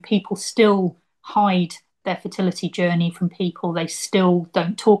people still hide their fertility journey from people. They still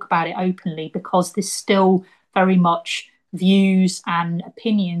don't talk about it openly because there's still very much views and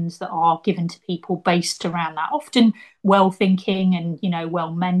opinions that are given to people based around that, often well thinking and,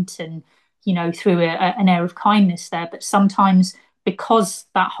 well meant, and, through an air of kindness there. But sometimes, because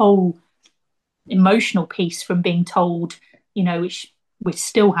that whole emotional piece from being told, which we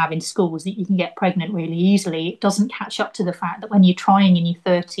still have in schools, that you can get pregnant really easily, it doesn't catch up to the fact that when you're trying in your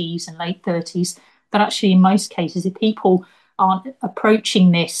 30s and late 30s, that actually in most cases, if people aren't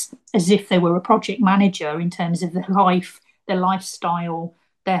approaching this as if they were a project manager in terms of their life, their lifestyle,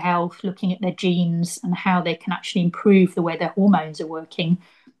 their health, looking at their genes and how they can actually improve the way their hormones are working,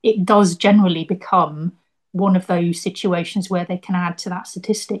 it does generally become one of those situations where they can add to that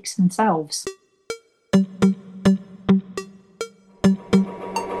statistics themselves.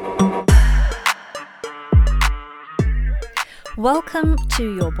 Welcome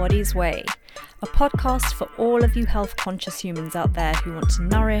to Your Body's Way, a podcast for all of you health-conscious humans out there who want to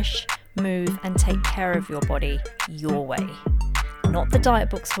nourish, move and take care of your body your way. Not the diet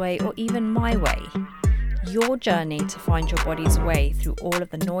book's way or even my way. Your journey to find your body's way through all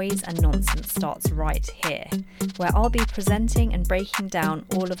of the noise and nonsense starts right here, where I'll be presenting and breaking down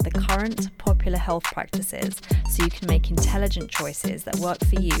all of the current popular health practices so you can make intelligent choices that work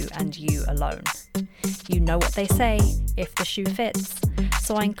for you and you alone. You know what they say, if the shoe fits,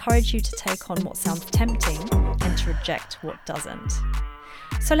 so I encourage you to take on what sounds tempting and to reject what doesn't.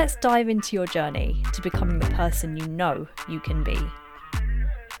 So let's dive into your journey to becoming the person you know you can be.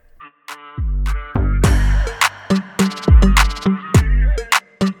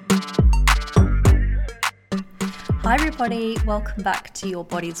 Hi everybody, welcome back to Your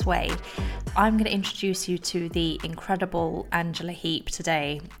Body's Way. I'm going to introduce you to the incredible Angela Heap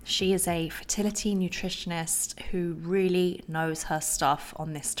today. She is a fertility nutritionist who really knows her stuff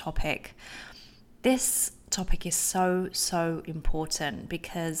on this topic. This topic is so important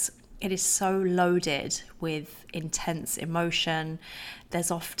because it is so loaded with intense emotion.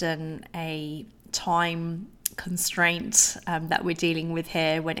 There's often a time constraint that we're dealing with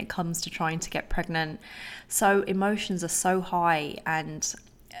here when it comes to trying to get pregnant. So emotions are so high and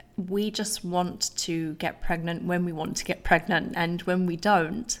we just want to get pregnant when we want to get pregnant, and when we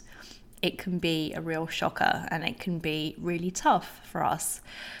don't, it can be a real shocker and it can be really tough for us.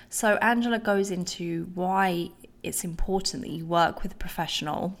 So Angela goes into why it's important that you work with a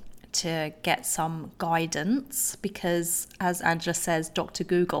professional to get some guidance, because as Angela says, Dr.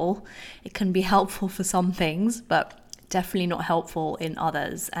 Google, it can be helpful for some things, but definitely not helpful in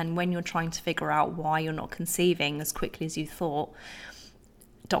others. And when you're trying to figure out why you're not conceiving as quickly as you thought,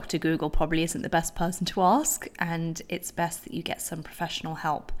 Dr. Google probably isn't the best person to ask, and it's best that you get some professional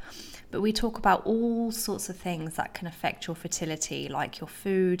help. But we talk about all sorts of things that can affect your fertility, like your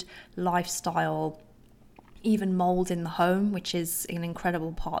food, lifestyle, even mold in the home, which is an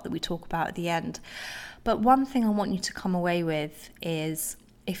incredible part that we talk about at the end. But one thing I want you to come away with is,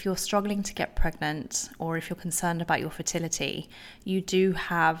 if you're struggling to get pregnant or if you're concerned about your fertility, you do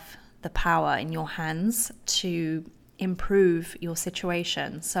have the power in your hands to improve your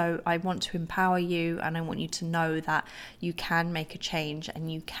situation. So I want to empower you, and I want you to know that you can make a change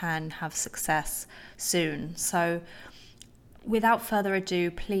and you can have success soon. So without further ado,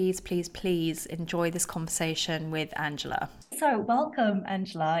 please enjoy this conversation with Angela. So welcome,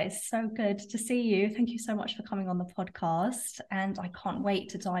 Angela. It's so good to see you. Thank you so much for coming on the podcast. And I can't wait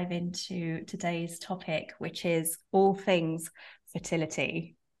to dive into today's topic, which is all things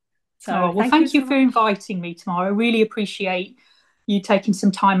fertility. So thank you for inviting me, Tamara. I really appreciate you taking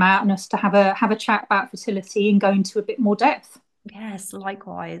some time out and us to have a chat about fertility and go into a bit more depth. Yes,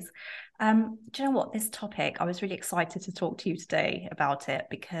 likewise. Do you know what, this topic, I was really excited to talk to you today about it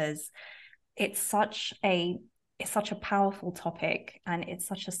because it's such a powerful topic, and it's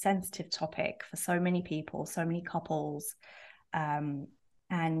such a sensitive topic for so many people, so many couples, and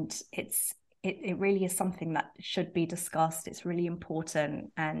it really is something that should be discussed. It's really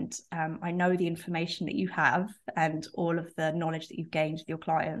important, and I know the information that you have and all of the knowledge that you've gained with your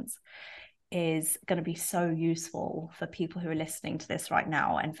clients is going to be so useful for people who are listening to this right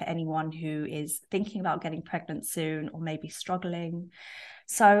now, and for anyone who is thinking about getting pregnant soon or maybe struggling.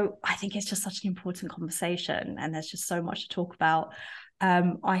 So I think it's just such an important conversation, and there's just so much to talk about.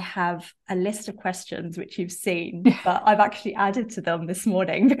 I have a list of questions which you've seen, but I've actually added to them this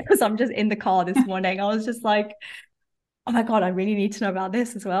morning because I'm just in the car this morning. I was just like, oh my God, I really need to know about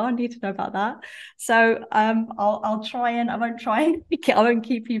this as well. I need to know about that. So I'll try, and I won't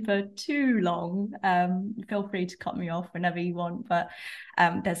keep you for too long. Feel free to cut me off whenever you want, but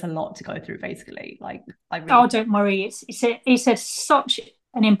there's a lot to go through basically. Like, oh, don't worry. It's such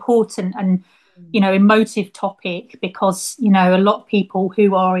an important and Mm. emotive topic, because a lot of people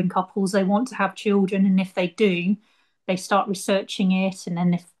who are in couples, they want to have children, and if they do, they start researching it, and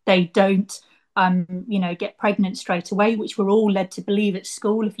then if they don't get pregnant straight away, which we're all led to believe at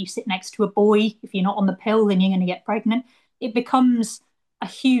school. If you sit next to a boy, if you're not on the pill, then you're going to get pregnant. It becomes a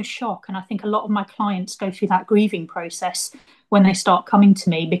huge shock. And I think a lot of my clients go through that grieving process when they start coming to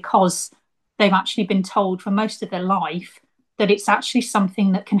me, because they've actually been told for most of their life that it's actually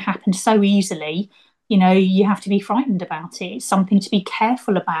something that can happen so easily. You have to be frightened about it. It's something to be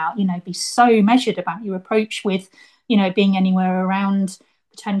careful about, be so measured about your approach with, being anywhere around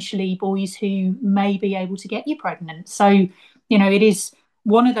potentially boys who may be able to get you pregnant. So, it is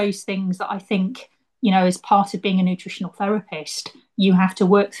one of those things that I think, as part of being a nutritional therapist, you have to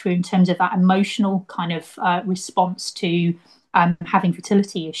work through in terms of that emotional kind of response to having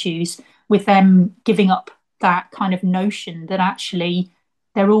fertility issues, with them giving up that kind of notion that actually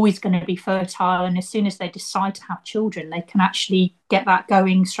they're always going to be fertile, and as soon as they decide to have children, they can actually get that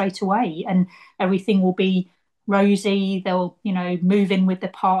going straight away, and everything will be rosy. They'll move in with the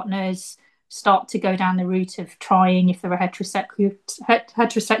partners, start to go down the route of trying, if they're a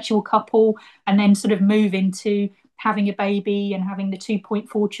heterosexual couple, and then sort of move into having a baby and having the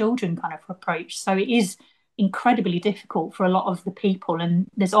 2.4 children kind of approach. So it is incredibly difficult for a lot of the people, and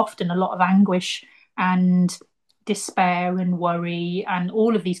there's often a lot of anguish and despair and worry and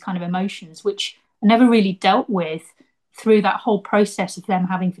all of these kind of emotions, which are never really dealt with through that whole process of them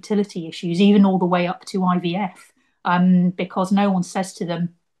having fertility issues, even all the way up to IVF, because no one says to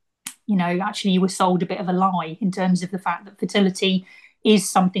them, actually you were sold a bit of a lie in terms of the fact that fertility is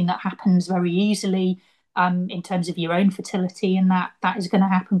something that happens very easily, in terms of your own fertility, and that is going to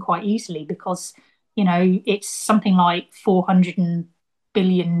happen quite easily, because it's something like 400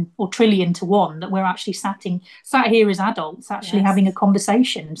 billion or trillion to one that we're actually sat here as adults actually Yes. having a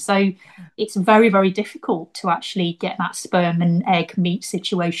conversation. So it's very, very difficult to actually get that sperm and egg meat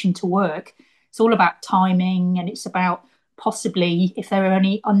situation to work. It's all about timing, and it's about possibly if there are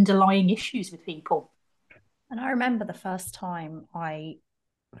any underlying issues with people. And I remember the first time I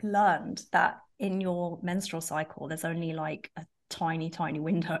learned that in your menstrual cycle, there's only like a tiny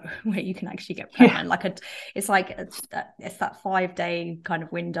window where you can actually get pregnant. It's that 5 day kind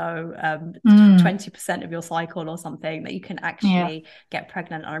of window, 20% of your cycle or something, that you can actually get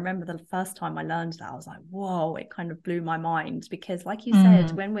pregnant. I remember the first time I learned that, I was like, whoa, it kind of blew my mind, because like you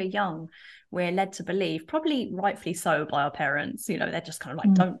said, when we're young, we're led to believe, probably rightfully so by our parents, they're just kind of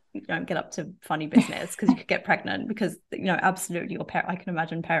like, don't get up to funny business because you could get pregnant, because absolutely I can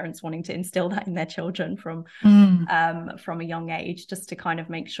imagine parents wanting to instill that in their children from a young age, just to kind of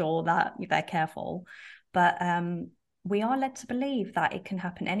make sure that they're careful. But we are led to believe that it can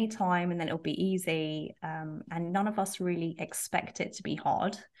happen anytime, and then it'll be easy, and none of us really expect it to be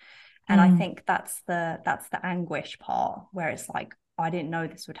hard. And I think that's the anguish part, where it's like, I didn't know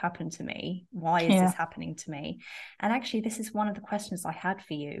this would happen to me. Why is this happening to me? And actually, this is one of the questions I had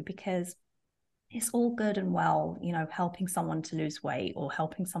for you, because it's all good and well, helping someone to lose weight or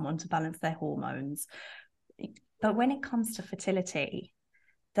helping someone to balance their hormones. But when it comes to fertility,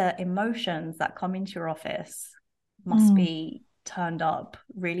 the emotions that come into your office must be turned up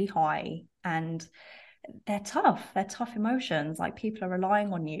really high, and they're tough emotions. Like, people are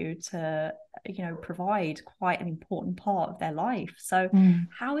relying on you to provide quite an important part of their life. So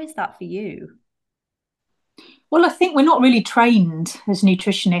how is that for you? Well, I think we're not really trained as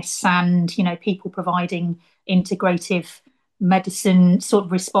nutritionists and, people providing integrative medicine sort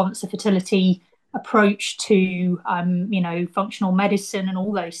of response to fertility approach to, functional medicine and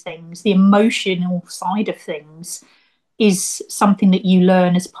all those things. The emotional side of things is something that you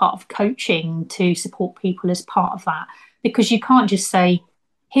learn as part of coaching to support people as part of that, because you can't just say,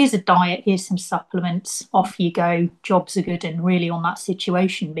 here's a diet, here's some supplements, off you go, jobs are good, and really on that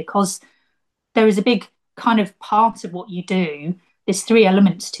situation, because there is a big kind of part of what you do. There's three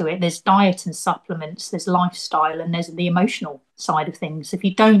elements to it. There's diet and supplements, there's lifestyle, and there's the emotional side of things. If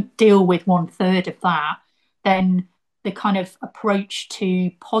you don't deal with one third of that, then the kind of approach to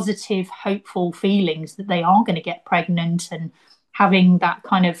positive, hopeful feelings that they are going to get pregnant, and having that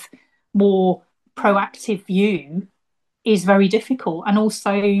kind of more proactive view, is very difficult. And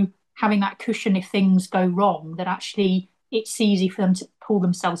also having that cushion if things go wrong, that actually it's easy for them to pull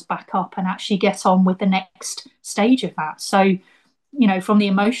themselves back up and actually get on with the next stage of that. So, from the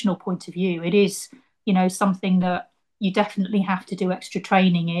emotional point of view, it is, something that you definitely have to do extra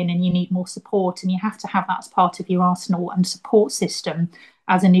training in, and you need more support, and you have to have that as part of your arsenal and support system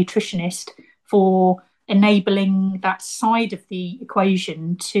as a nutritionist, for enabling that side of the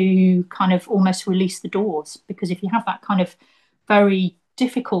equation to kind of almost release the doors. Because if you have that kind of very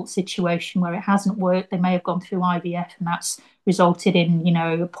difficult situation where it hasn't worked. They may have gone through IVF and that's resulted in,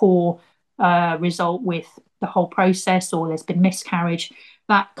 a poor result with the whole process, or there's been miscarriage.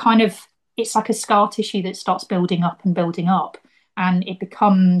 That kind of, it's like a scar tissue that starts building up and building up, and it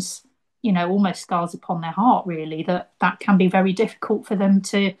becomes, almost scars upon their heart, really, that can be very difficult for them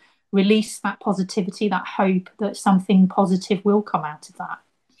to release that positivity, that hope that something positive will come out of that.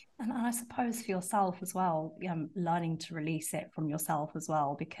 And I suppose for yourself as well, learning to release it from yourself as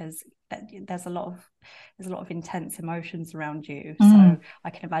well, because there's a lot of intense emotions around you. So Mm. I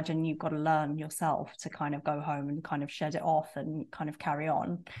can imagine you've got to learn yourself to kind of go home and kind of shed it off and kind of carry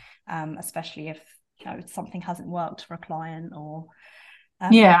on, especially if something hasn't worked for a client, or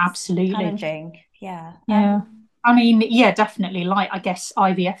Yeah, it's absolutely. challenging. Yeah. Yeah. I mean, yeah, definitely. Like, I guess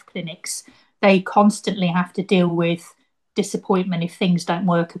IVF clinics, they constantly have to deal with disappointment if things don't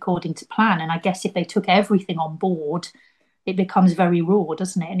work according to plan. And I guess if they took everything on board, it becomes very raw,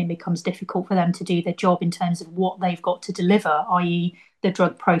 doesn't it? And it becomes difficult for them to do their job in terms of what they've got to deliver, i.e., the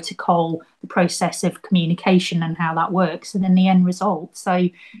drug protocol, the process of communication, and how that works, and then the end result. So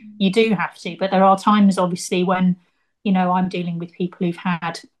you do have to. But there are times, obviously, when, I'm dealing with people who've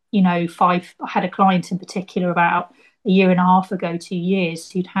had, I had a client in particular about a year and a half ago, 2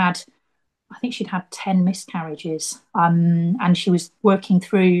 years, who'd had, I think she'd had 10 miscarriages. And she was working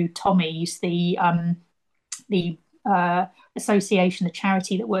through Tommy's, the association, the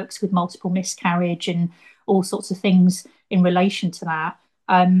charity that works with multiple miscarriage and all sorts of things in relation to that,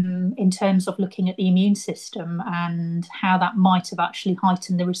 in terms of looking at the immune system and how that might have actually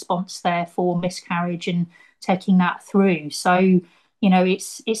heightened the response there for miscarriage and taking that through. So,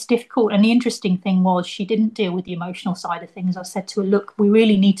 it's difficult. And the interesting thing was she didn't deal with the emotional side of things. I said to her, look, we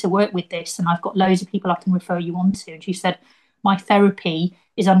really need to work with this, and I've got loads of people I can refer you on to. And she said, my therapy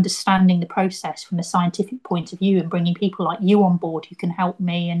is understanding the process from a scientific point of view and bringing people like you on board who can help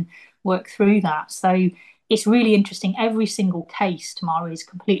me and work through that. So it's really interesting. Every single case, Tamara, is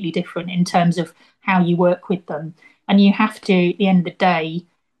completely different in terms of how you work with them. And you have to, at the end of the day,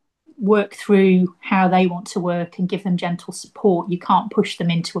 work through how they want to work and give them gentle support. You can't push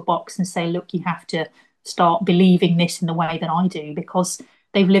them into a box and say, look, you have to start believing this in the way that I do, because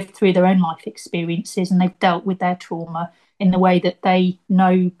they've lived through their own life experiences and they've dealt with their trauma in the way that they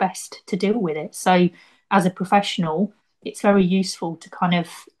know best to deal with it. So, as a professional, it's very useful to kind of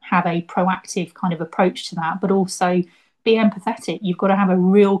have a proactive kind of approach to that, but also be empathetic. You've got to have a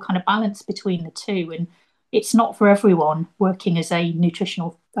real kind of balance between the two. And it's not for everyone working as a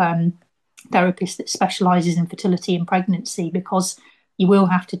nutritional therapist that specializes in fertility and pregnancy, because you will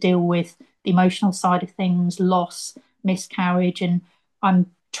have to deal with the emotional side of things, loss, miscarriage. And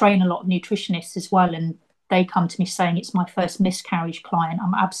I'm train a lot of nutritionists as well, and they come to me saying it's my first miscarriage client.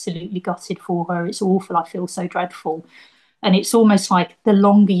 I'm absolutely gutted for her. It's awful. I feel so dreadful. And it's almost like the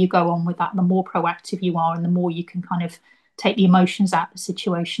longer you go on with that, the more proactive you are and the more you can kind of take the emotions out of the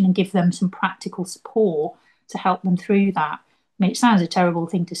situation and give them some practical support to help them through that. I mean, it sounds a terrible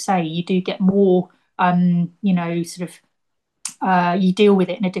thing to say. You do get more, sort of, you deal with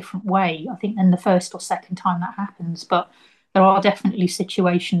it in a different way, I think, than the first or second time that happens. But there are definitely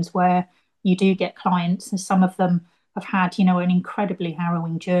situations where you do get clients, and some of them have had, an incredibly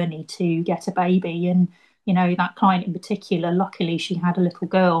harrowing journey to get a baby. And, that client in particular, luckily, she had a little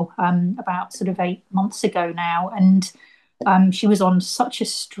girl about sort of 8 months ago now. And she was on such a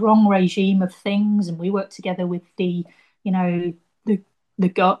strong regime of things, and we worked together with you know, the the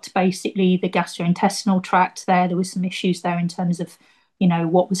gut, basically the gastrointestinal tract. There was some issues there in terms of,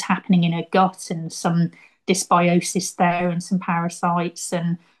 what was happening in her gut and some dysbiosis there and some parasites.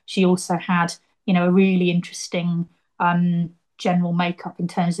 And she also had, a really interesting general makeup in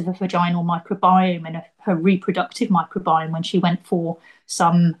terms of a vaginal microbiome and her reproductive microbiome when she went for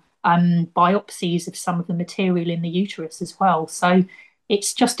some biopsies of some of the material in the uterus as well. So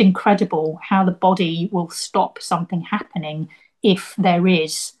it's just incredible how the body will stop something happening if there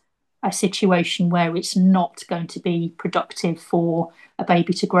is a situation where it's not going to be productive for a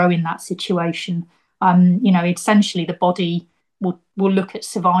baby to grow in that situation. Essentially the body will look at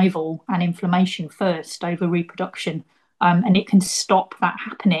survival and inflammation first over reproduction. And it can stop that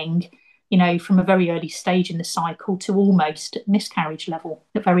happening, from a very early stage in the cycle to almost at miscarriage level,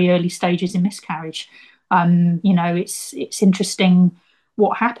 at very early stages in miscarriage. It's interesting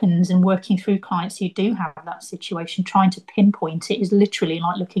what happens, and working through clients who do have that situation, trying to pinpoint it is literally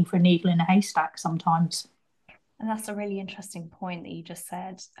like looking for a needle in a haystack sometimes. And that's a really interesting point that you just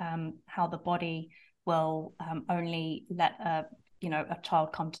said, how the body will only let a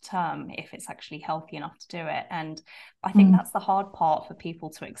child come to term if it's actually healthy enough to do it. And I think mm, that's the hard part for people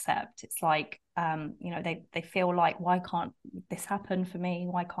to accept. It's like, they feel like, why can't this happen for me?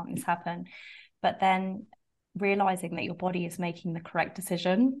 Why can't this happen? But then realizing that your body is making the correct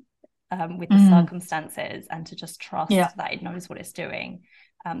decision, with the mm, circumstances, and to just yeah, trust that it knows what it's doing.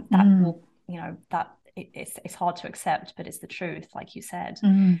 That mm, will, that it's hard to accept, but it's the truth, like you said.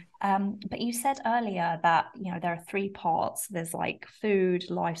 mm, But you said earlier that there are three parts. There's like food,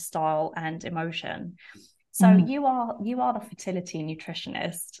 lifestyle, and emotion. So mm, you are the fertility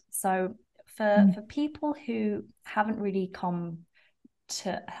nutritionist. So mm. for people who haven't really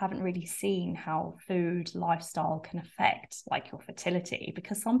seen how food lifestyle can affect like your fertility,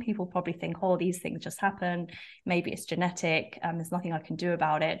 because some people probably think, oh, these things just happen, maybe it's genetic, there's nothing I can do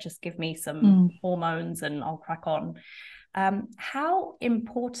about it, just give me some Mm. hormones and I'll crack on. How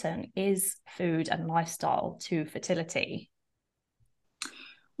important is food and lifestyle to fertility?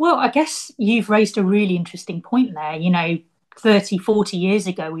 Well, I guess you've raised a really interesting point there. 30, 40 years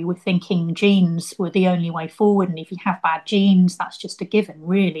ago, we were thinking genes were the only way forward. And if you have bad genes, that's just a given,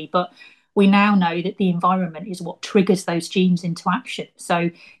 really. But we now know that the environment is what triggers those genes into action.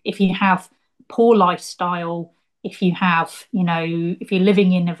 So if you have poor lifestyle, if you're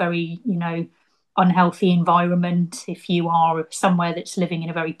living in a very, unhealthy environment, if you are somewhere that's living in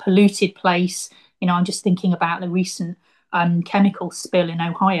a very polluted place, I'm just thinking about the recent chemical spill in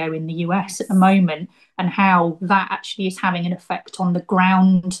Ohio in the US at the Yes. moment, and how that actually is having an effect on the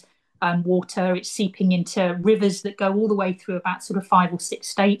ground water. It's seeping into rivers that go all the way through about sort of 5 or 6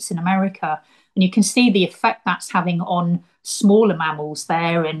 states in America. And you can see the effect that's having on smaller mammals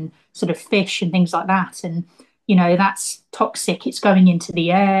there and sort of fish and things like that. And, that's toxic. It's going into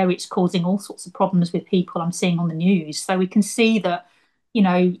the air. It's causing all sorts of problems with people I'm seeing on the news. So we can see that, you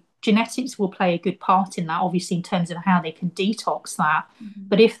know, genetics will play a good part in that, obviously, in terms of how they can detox that. Mm-hmm.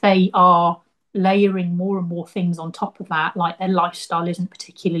 But if they are layering more and more things on top of that, like their lifestyle isn't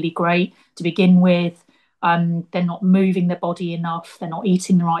particularly great to begin with, they're not moving their body enough, they're not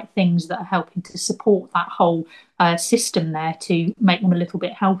eating the right things that are helping to support that whole system there to make them a little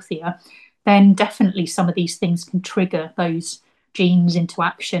bit healthier, then definitely some of these things can trigger those genes into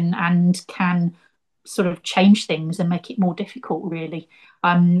action and can sort of change things and make it more difficult, really.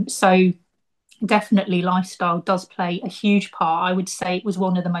 So definitely lifestyle does play a huge part. I would say it was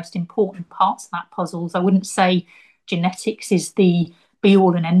one of the most important parts of that puzzles. I wouldn't say genetics is the be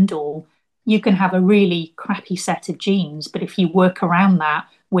all and end all. You can have a really crappy set of genes, but if you work around that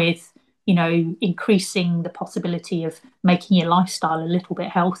with, increasing the possibility of making your lifestyle a little bit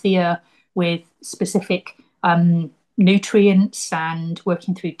healthier with specific nutrients and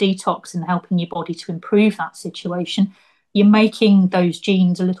working through detox and helping your body to improve that situation, you're making those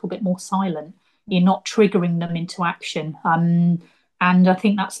genes a little bit more silent. You're not triggering them into action. And I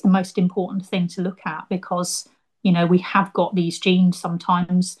think that's the most important thing to look at, because, we have got these genes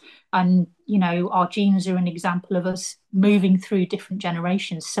sometimes, and, our genes are an example of us moving through different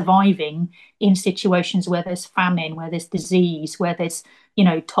generations, surviving in situations where there's famine, where there's disease, where there's,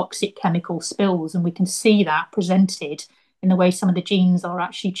 toxic chemical spills. And we can see that presented in the way some of the genes are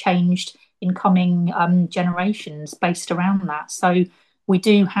actually changed in coming generations based around that. So we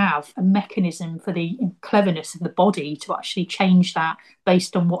do have a mechanism for the cleverness of the body to actually change that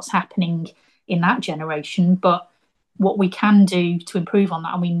based on what's happening in that generation. But what we can do to improve on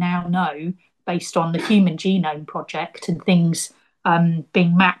that, and we now know based on the Human Genome Project and things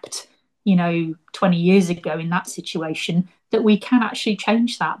being mapped, 20 years ago in that situation, that we can actually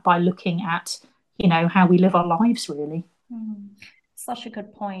change that by looking at, how we live our lives, really. Mm. Such a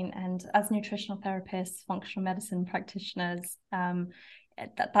good point. And as nutritional therapists, functional medicine practitioners,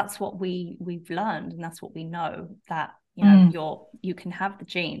 that's what we've learned, and that's what we know, that Mm, you can have the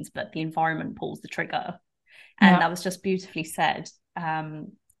genes, but the environment pulls the trigger. And yeah. that was just beautifully said.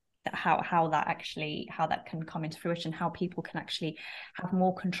 That how that can come into fruition, how people can actually have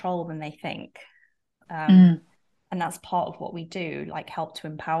more control than they think. Um, Mm, and that's part of what we do, like help to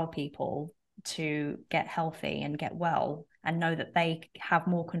empower people to get healthy and get well, and know that they have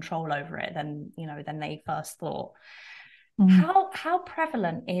more control over it than they first thought. mm. How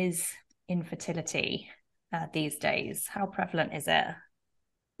prevalent is infertility these days? How prevalent is it?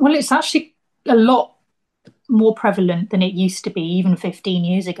 Well, it's actually a lot more prevalent than it used to be even 15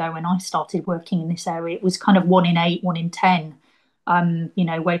 years ago when I started working in this area. It was kind of 1 in 8, 1 in 10,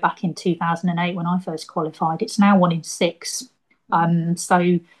 way back in 2008 when I first qualified. It's now 1 in 6.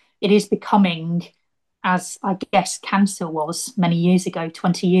 So it is becoming, as I guess cancer was many years ago,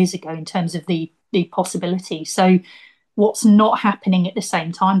 20 years ago, in terms of the possibility. So what's not happening at the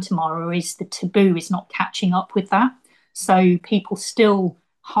same time tomorrow is the taboo is not catching up with that. So people still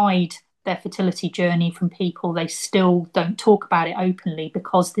hide their fertility journey from people. They still don't talk about it openly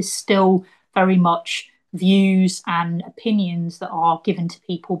because there's still very much views and opinions that are given to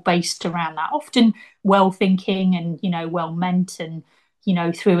people based around that, often well thinking and, well meant, and,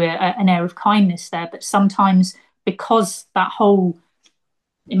 through an air of kindness there. But sometimes, because that whole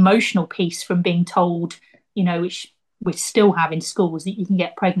emotional piece from being told, which we still have in schools, that you can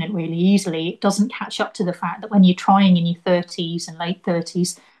get pregnant really easily, it doesn't catch up to the fact that when you're trying in your 30s and late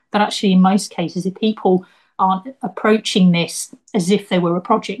 30s, that actually in most cases, if people aren't approaching this as if they were a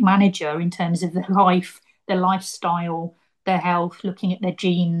project manager in terms of their life, their lifestyle, their health, looking at their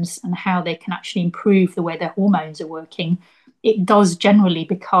genes and how they can actually improve the way their hormones are working, it does generally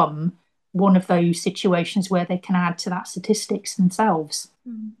become one of those situations where they can add to that statistics themselves.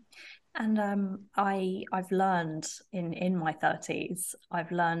 Mm. And I've learned in my 30s,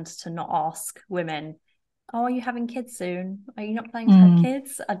 I've learned to not ask women, "Oh, are you having kids soon? Are you not planning to have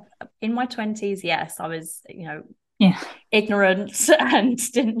kids?" In my 20s, yes, I was, Yeah. ignorant and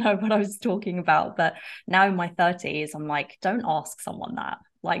didn't know what I was talking about. But now in my 30s, I'm like, don't ask someone that.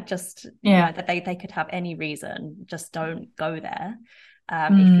 Like, just, Yeah. that they could have any reason. Just don't go there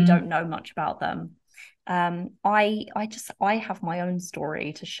if you don't know much about them. I have my own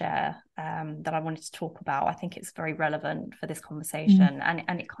story to share that I wanted to talk about. I think it's very relevant for this conversation,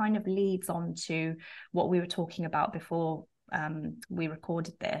 and it kind of leads on to what we were talking about before we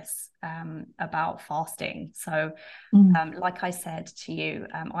recorded this about fasting. So like I said to you,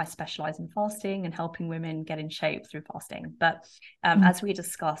 I specialize in fasting and helping women get in shape through fasting. But as we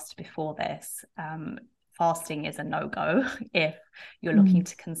discussed before this, fasting is a no-go if you're looking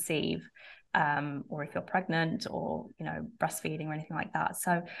to conceive, or if you're pregnant, or breastfeeding or anything like that.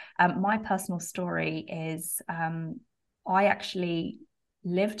 So my personal story is I actually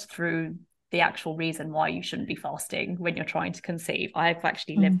lived through the actual reason why you shouldn't be fasting when you're trying to conceive. I've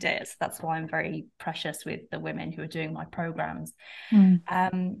actually lived it. So that's why I'm very precious with the women who are doing my programs. When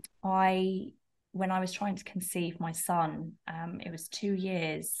I was trying to conceive my son, it was 2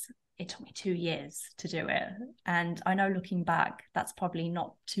 years. It took me 2 years to do it. And I know looking back, that's probably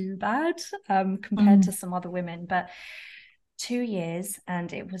not too bad compared to some other women, but 2 years,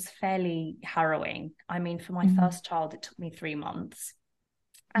 and it was fairly harrowing. I mean, for my first child, it took me 3 months.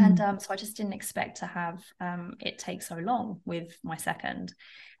 And so I just didn't expect to have it take so long with my second.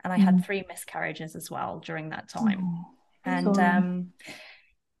 And I had 3 miscarriages as well during that time. And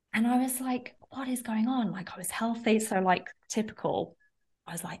I was like, what is going on? Like, I was healthy. So like typical,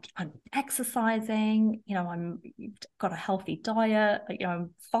 I was like, I'm exercising, I'm got a healthy diet,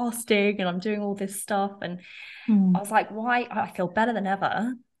 I'm fasting and I'm doing all this stuff. And I was like, why? I feel better than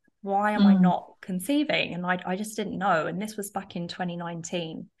ever. Why am I not conceiving? And I just didn't know. And this was back in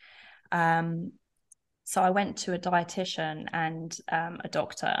 2019. So I went to a dietitian and a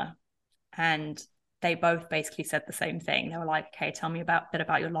doctor, and they both basically said the same thing. They were like, okay, tell me a bit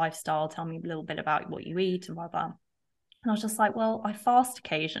about your lifestyle. Tell me a little bit about what you eat and blah, blah. And I was just like, well, I fast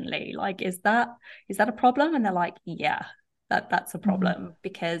occasionally. Like, is that a problem? And they're like, yeah, that's a problem,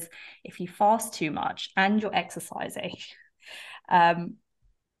 because if you fast too much and you're exercising,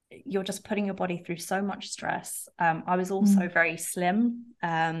 you're just putting your body through so much stress. I was also very slim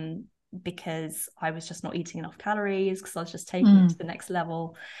because I was just not eating enough calories, because I was just taking it to the next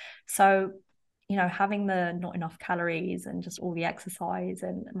level. So, having the not enough calories and just all the exercise,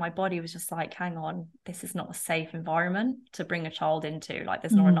 and my body was just like, hang on, this is not a safe environment to bring a child into. Like,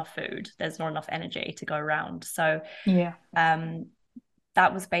 there's not enough food, there's not enough energy to go around. So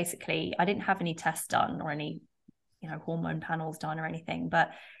that was basically, I didn't have any tests done or any hormone panels done or anything,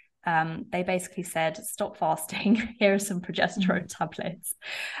 but they basically said, stop fasting, here are some progesterone tablets.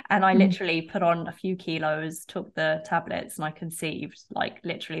 And I literally put on a few kilos, took the tablets, and I conceived like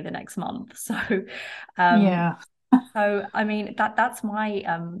literally the next month. So so I mean, that's my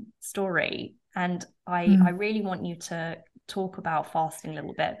story. And I really want you to talk about fasting a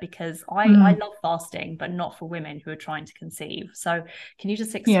little bit, because I love fasting, but not for women who are trying to conceive. So can you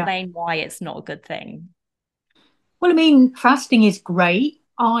just explain why it's not a good thing? Well, I mean, fasting is great.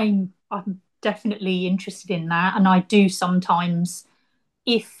 I'm definitely interested in that, and I do sometimes,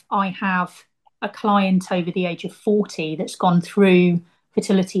 if I have a client over the age of 40 that's gone through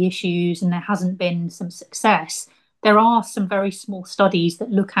fertility issues and there hasn't been some success, there are some very small studies that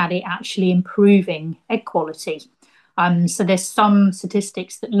look at it actually improving egg quality. So there's some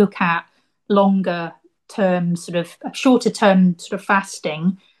statistics that look at longer term, sort of shorter term sort of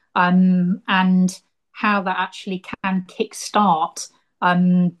fasting, and how that actually can kickstart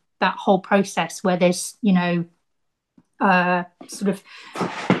that whole process where there's, sort of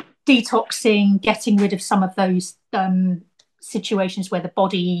detoxing, getting rid of some of those um, situations where the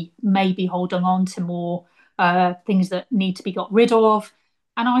body may be holding on to more things that need to be got rid of.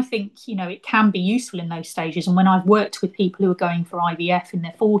 And I think, it can be useful in those stages. And when I've worked with people who are going for IVF in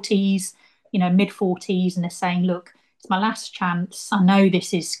their 40s, mid 40s, and they're saying, look, it's my last chance. I know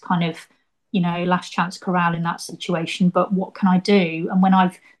this is kind of, last chance corral in that situation, but what can I do? And when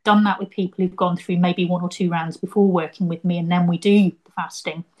I've done that with people who've gone through maybe one or two rounds before working with me, and then we do the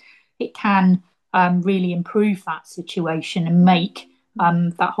fasting, it can really improve that situation and make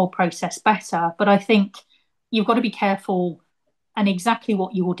that whole process better. But I think you've got to be careful, and exactly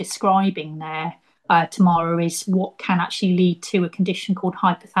what you're describing there, Tamara, is what can actually lead to a condition called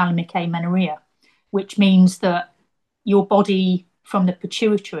hypothalamic amenorrhea, which means that your body from the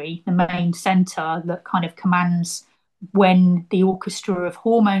pituitary, the main center that kind of commands when the orchestra of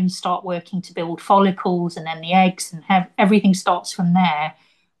hormones start working to build follicles and then the eggs and everything starts from there,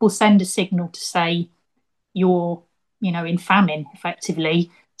 will send a signal to say you're, in famine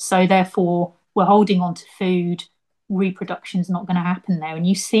effectively. So therefore, we're holding on to food. Reproduction's not going to happen there. And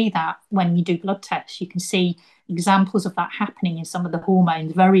you see that when you do blood tests, you can see examples of that happening in some of the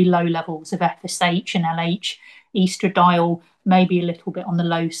hormones, very low levels of FSH and LH, estradiol, maybe a little bit on the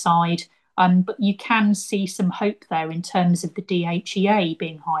low side. But you can see some hope there in terms of the DHEA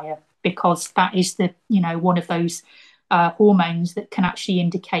being higher, because that is one of those hormones that can actually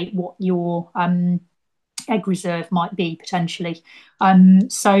indicate what your egg reserve might be potentially.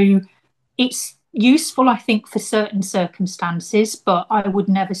 So it's useful, I think, for certain circumstances, but I would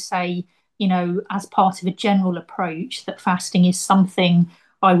never say, as part of a general approach, that fasting is something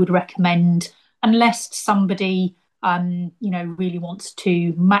I would recommend unless somebody, really wants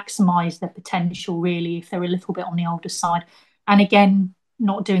to maximize their potential, really, if they're a little bit on the older side. And again,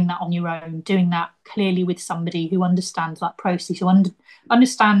 not doing that on your own, doing that clearly with somebody who understands that process, who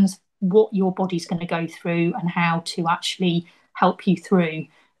understands what your body's going to go through and how to actually help you through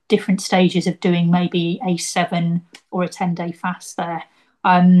different stages of doing maybe a 7 or a 10-day fast there.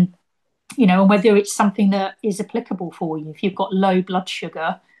 And whether it's something that is applicable for you. If you've got low blood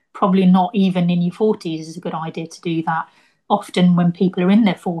sugar, probably not even in your 40s is a good idea to do that. Often when people are in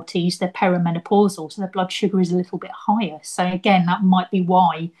their 40s, they're perimenopausal, so their blood sugar is a little bit higher. So again, that might be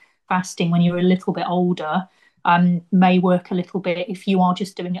why fasting when you're a little bit older may work a little bit if you are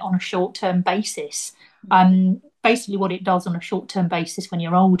just doing it on a short-term basis. Basically, what it does on a short-term basis when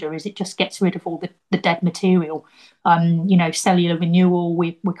you're older is it just gets rid of all the dead material. Cellular renewal,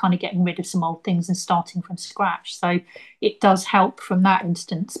 we're kind of getting rid of some old things and starting from scratch. So it does help from that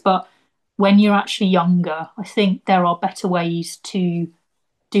instance. But when you're actually younger, I think there are better ways to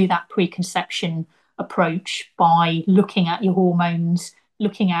do that preconception approach by looking at your hormones,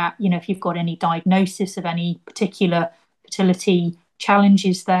 looking at, if you've got any diagnosis of any particular fertility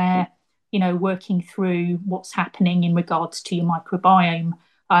challenges there, working through what's happening in regards to your microbiome.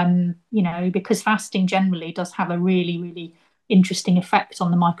 Because fasting generally does have a really, really interesting effect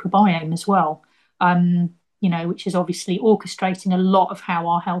on the microbiome as well, which is obviously orchestrating a lot of how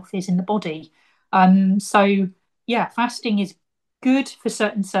our health is in the body. So, yeah, fasting is good for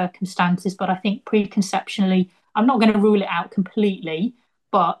certain circumstances, but I think preconceptionally, I'm not going to rule it out completely.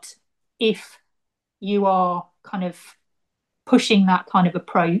 But if you are kind of pushing that kind of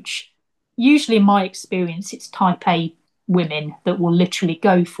approach, usually in my experience, it's type A women that will literally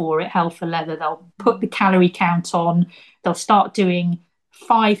go for it hell for leather. They'll put the calorie count on, they'll start doing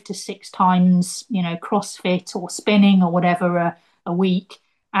 5 to 6 times, CrossFit or spinning or whatever a week.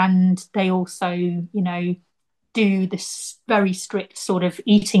 And they also, do this very strict sort of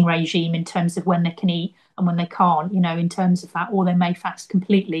eating regime in terms of when they can eat and when they can't, in terms of that, or they may fast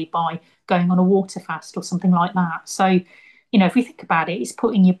completely by going on a water fast or something like that. So, if we think about it, it's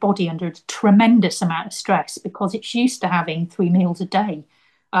putting your body under a tremendous amount of stress because it's used to having 3 meals a day.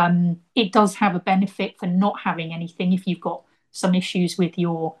 It does have a benefit for not having anything if you've got some issues with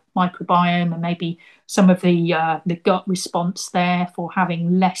your microbiome and maybe some of the gut response there, for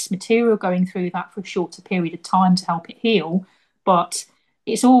having less material going through that for a shorter period of time to help it heal. But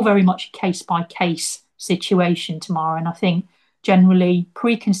it's all very much a case by case situation, Tamara. And I think generally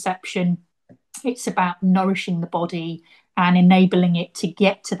preconception, it's about nourishing the body and enabling it to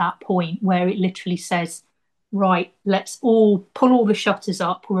get to that point where it literally says, right, let's all pull all the shutters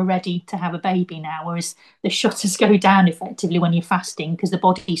up. We're ready to have a baby now. Whereas the shutters go down effectively when you're fasting because the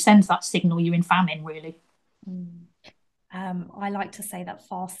body sends that signal you're in famine, really. I like to say that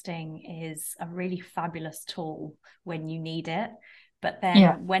fasting is a really fabulous tool when you need it. But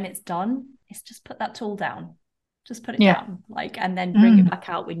then when it's done, it's just put that tool down. Just put it down, and then bring it back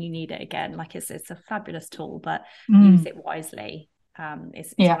out when you need it again. It's a fabulous tool, but use it wisely.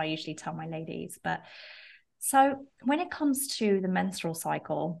 Is what I usually tell my ladies. But So when it comes to the menstrual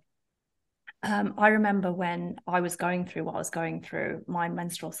cycle, I remember when I was going through what I was going through, my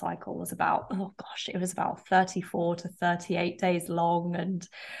menstrual cycle was about, oh gosh, it was about 34 to 38 days long. And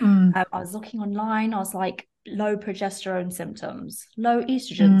Mm, I was looking online, I was like, low progesterone symptoms, low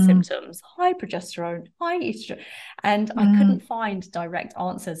estrogen mm, symptoms, high progesterone, high estrogen. And I couldn't mm, find direct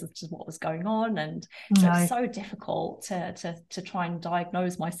answers as to what was going on. And so it was no. so difficult to try and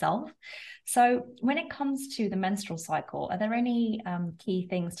diagnose myself. So, when it comes to the menstrual cycle, are there any key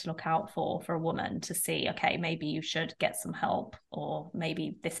things to look out for a woman to see, okay, maybe you should get some help, or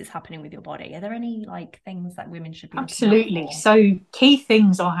maybe this is happening with your body? Are there any like things that women should be looking out Absolutely. for? So, key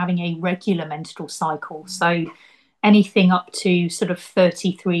things are having a regular menstrual cycle. So, anything up to sort of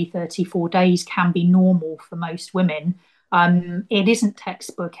 33, 34 days can be normal for most women. It isn't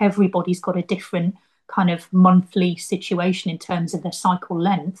textbook. Everybody's got a different kind of monthly situation in terms of their cycle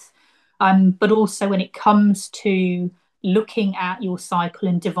length. But also, when it comes to looking at your cycle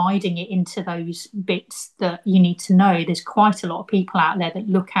and dividing it into those bits that you need to know, there's quite a lot of people out there that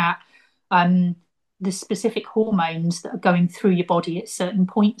look at um, the specific hormones that are going through your body at certain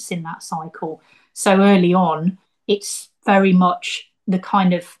points in that cycle. So early on, it's very much the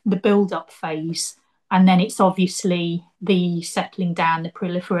kind of the build up phase. And then it's obviously the settling down, the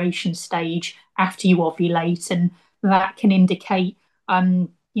proliferation stage after you ovulate. And that can indicate,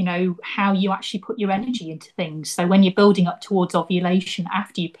 how you actually put your energy into things. So when you're building up towards ovulation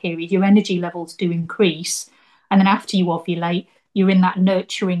after your period, your energy levels do increase. And then after you ovulate, you're in that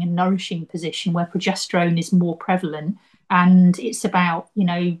nurturing and nourishing position where progesterone is more prevalent. And it's about,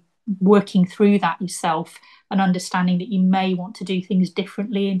 working through that yourself and understanding that you may want to do things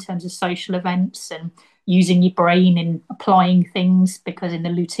differently in terms of social events and using your brain in applying things, because in the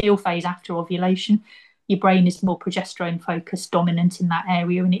luteal phase after ovulation, your brain is more progesterone focused, dominant in that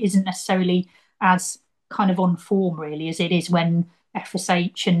area, and it isn't necessarily as kind of on form really as it is when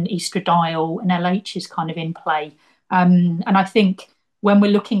FSH and estradiol and LH is kind of in play. And I think when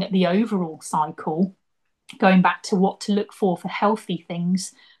we're looking at the overall cycle, going back to what to look for healthy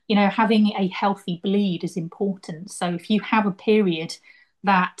things, having a healthy bleed is important. So if you have a period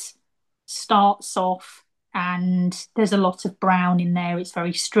that starts off and there's a lot of brown in there, it's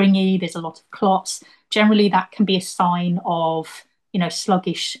very stringy, there's a lot of clots, generally that can be a sign of,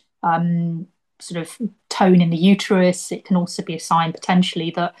 sluggish sort of tone in the uterus. It can also be a sign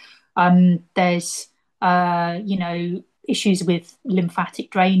potentially that there's, issues with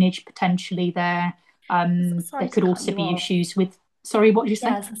lymphatic drainage potentially there. Sorry There to could cut also you be off. issues with, sorry, what did you say?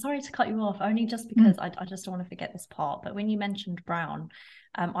 Yes, sorry to cut you off, only just Mm, because I just don't want to forget this part. But when you mentioned brown,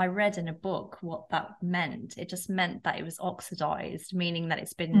 I read in a book what that meant. It just meant that it was oxidized, meaning that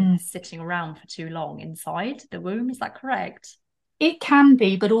it's been mm. sitting around for too long inside the womb. Is that correct? It can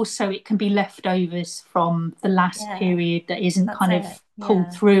be, but also it can be leftovers from the last Yeah, period that isn't that's kind it. of pulled Yeah.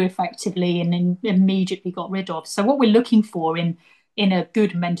 through effectively and then immediately got rid of. So what we're looking for in a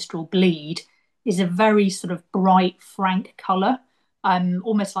good menstrual bleed is a very sort of bright, frank colour,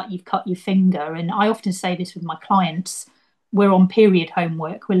 almost like you've cut your finger. And I often say this with my clients. We're on period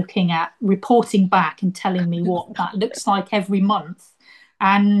homework. We're looking at reporting back and telling me what that looks like every month.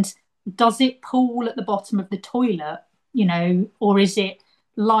 And does it pool at the bottom of the toilet, or is it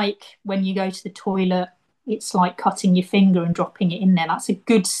like when you go to the toilet, it's like cutting your finger and dropping it in there? That's a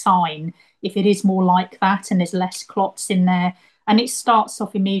good sign if it is more like that and there's less clots in there and it starts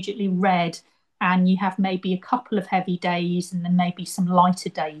off immediately red and you have maybe a couple of heavy days and then maybe some lighter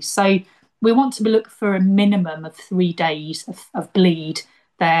days. So we want to look for a minimum of 3 days of bleed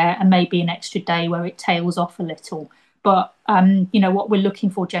there and maybe an extra day where it tails off a little. But what we're looking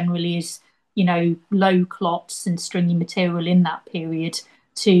for generally is, low clots and stringy material in that period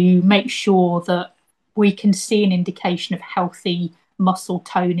to make sure that we can see an indication of healthy muscle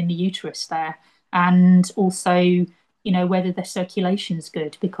tone in the uterus there. And also, whether their circulation is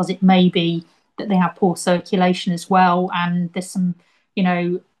good, because it may be that they have poor circulation as well. And there's some,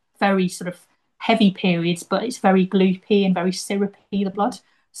 very sort of heavy periods, but it's very gloopy and very syrupy, the blood.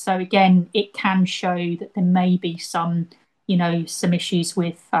 So again, it can show that there may be some issues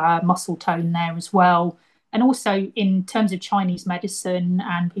with muscle tone there as well. And also, in terms of Chinese medicine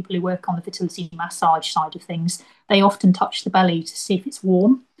and people who work on the fertility massage side of things, they often touch the belly to see if it's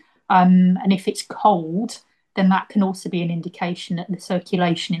warm. And if it's cold, then that can also be an indication that the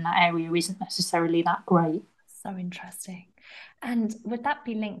circulation in that area isn't necessarily that great. So interesting. And would that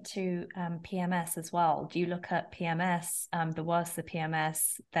be linked to PMS as well? Do you look at PMS? The worse the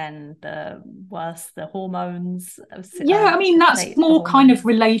PMS, then the worse the hormones Yeah, I mean that's state the more kind of hormones.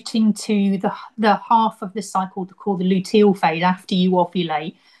 relating to the half of the cycle called the luteal phase after you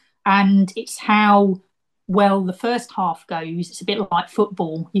ovulate, and it's how well the first half goes, it's a bit like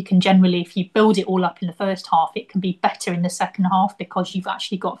football. You can generally, if you build it all up in the first half, it can be better in the second half because you've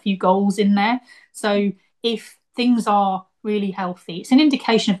actually got a few goals in there. So if things are really healthy, it's an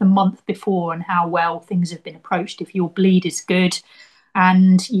indication of the month before and how well things have been approached. If your bleed is good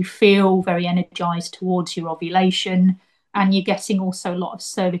and you feel very energized towards your ovulation, and you're getting also a lot of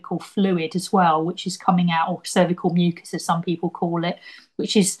cervical fluid as well, which is coming out, or cervical mucus, as some people call it,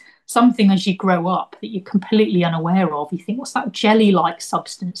 which is something as you grow up that you're completely unaware of. You think, what's that jelly like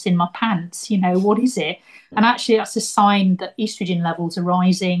substance in my pants? You know, what is it? And actually, that's a sign that estrogen levels are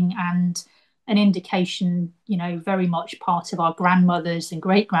rising, and an indication, you know, very much part of our grandmothers and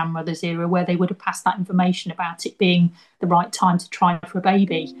great grandmothers era where they would have passed that information about it being the right time to try for a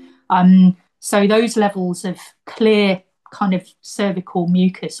baby. So those levels of clear kind of cervical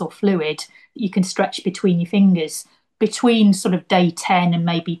mucus or fluid that you can stretch between your fingers between sort of day 10 and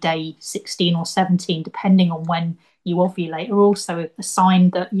maybe day 16 or 17, depending on when you ovulate, are also a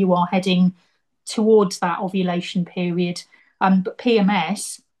sign that you are heading towards that ovulation period. But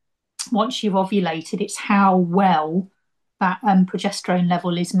PMS, once you've ovulated, it's how well that progesterone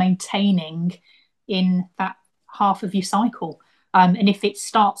level is maintaining in that half of your cycle. And if it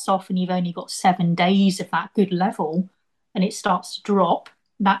starts off and you've only got 7 days of that good level and it starts to drop,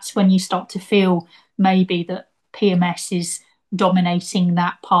 that's when you start to feel maybe that PMS is dominating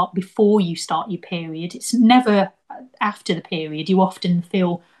that part before you start your period. It's never after the period. You often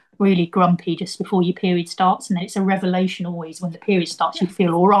feel really grumpy just before your period starts, and then it's a revelation always when the period starts. You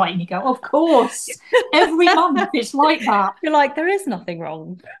feel all right, and you go, of course, every month it's like that. You're like, there is nothing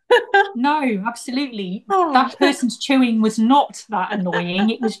wrong. No, absolutely. That person's chewing was not that annoying.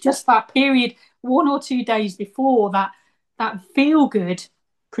 It was just that period 1 or 2 days before that feel good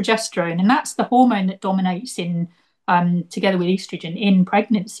progesterone, and that's the hormone that dominates in together with estrogen in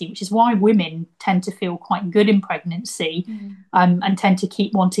pregnancy, which is why women tend to feel quite good in pregnancy and tend to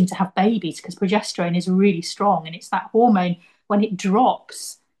keep wanting to have babies, because progesterone is really strong, and it's that hormone when it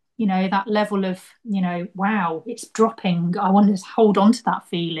drops, you know, that level of, you know, wow, it's dropping. I want to hold on to that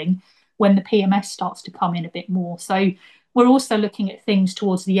feeling when the PMS starts to come in a bit more. So we're also looking at things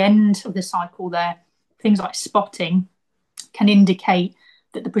towards the end of the cycle there. Things like spotting can indicate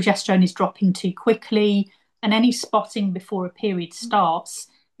that the progesterone is dropping too quickly, and any spotting before a period starts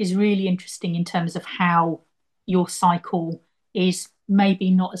is really interesting in terms of how your cycle is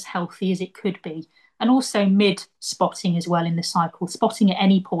maybe not as healthy as it could be. And also mid spotting as well in the cycle. Spotting at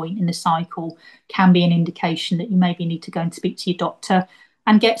any point in the cycle can be an indication that you maybe need to go and speak to your doctor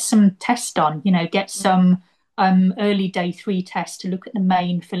and get some tests done, you know, get some early day 3 tests to look at the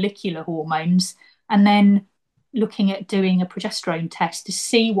main follicular hormones, and then looking at doing a progesterone test to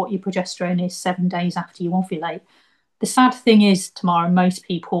see what your progesterone is 7 days after you ovulate. The sad thing is, Tamara, most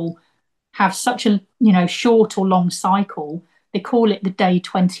people have such a, you know, short or long cycle. They call it the day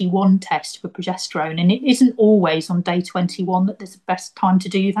 21 test for progesterone, and it isn't always on day 21 that there's the best time to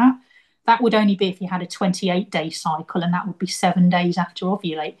do that. That would only be if you had a 28-day cycle, and that would be 7 days after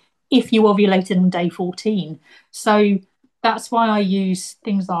ovulate, if you ovulated on day 14. So that's why I use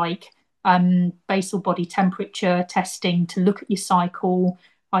things like basal body temperature testing to look at your cycle.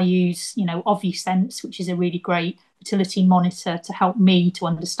 I use, you know, OvuSense, which is a really great fertility monitor to help me to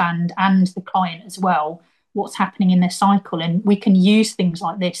understand, and the client as well, what's happening in their cycle. And we can use things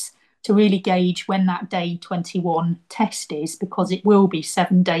like this to really gauge when that day 21 test is, because it will be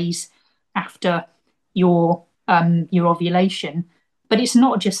 7 days after your ovulation. But it's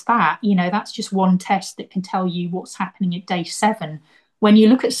not just that, you know, that's just one test that can tell you what's happening at day 7. When you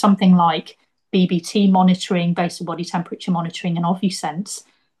look at something like BBT monitoring, basal body temperature monitoring, and OvuSense,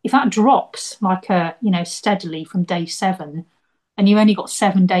 if that drops like steadily from day 7, and you only got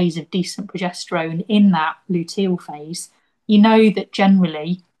 7 days of decent progesterone in that luteal phase, you know that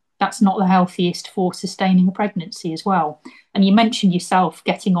generally that's not the healthiest for sustaining a pregnancy as well. And you mentioned yourself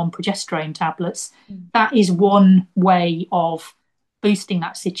getting on progesterone tablets. That is one way of boosting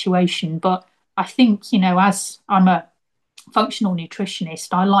that situation. But I think, you know, as I'm a functional nutritionist,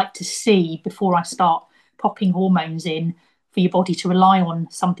 I like to see before I start popping hormones in for your body to rely on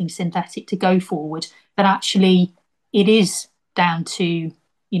something synthetic to go forward, that actually it is down to,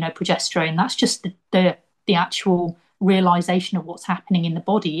 you know, progesterone. That's just the actual realization of what's happening in the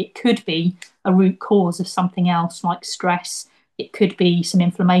body. It could be a root cause of something else like stress. It could be some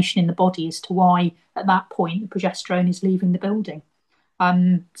inflammation in the body as to why at that point the progesterone is leaving the building.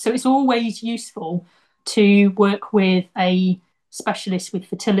 So it's always useful to work with a specialist with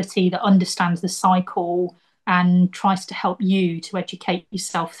fertility that understands the cycle and tries to help you to educate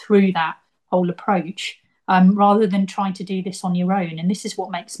yourself through that whole approach, rather than trying to do this on your own. And this is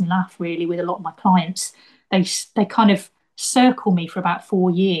what makes me laugh really with a lot of my clients. they kind of circle me for about 4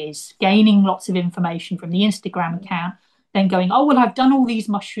 years, gaining lots of information from the Instagram account, then going, oh, well, I've done all these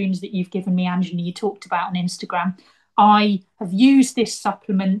mushrooms that you've given me, Angela, you talked about on Instagram. I have used this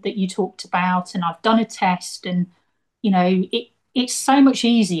supplement that you talked about, and I've done a test, and it's so much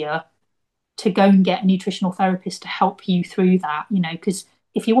easier to go and get a nutritional therapist to help you through that, because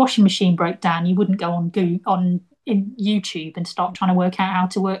if your washing machine broke down, you wouldn't go on in YouTube and start trying to work out how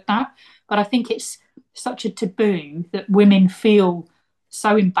to work that. But I think it's such a taboo that women feel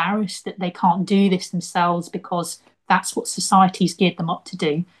so embarrassed that they can't do this themselves because that's what society's geared them up to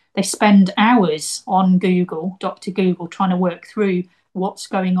do. They spend hours on Google, Dr. Google, trying to work through what's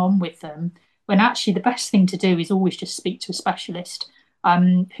going on with them, when actually the best thing to do is always just speak to a specialist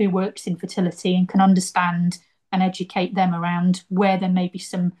who works in fertility and can understand and educate them around where there may be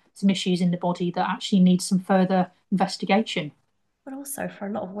some issues in the body that actually need some further investigation. But also for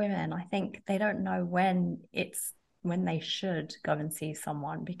a lot of women, I think they don't know when they should go and see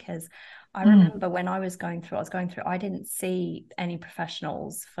someone, because I remember when I was going through, I didn't see any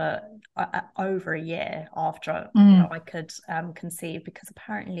professionals for over a year after I could conceive, because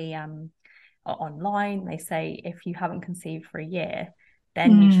apparently online they say if you haven't conceived for a year,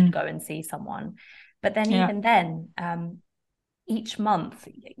 then you should go and see someone. But then Yeah. even then, each month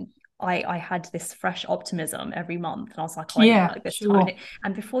I had this fresh optimism every month, and I was like, oh, I don't Yeah, like this time. sure.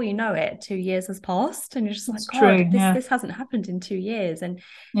 And before you know it, 2 years has passed, and you're just like, That's God, true. this Yeah. this hasn't happened in 2 years. And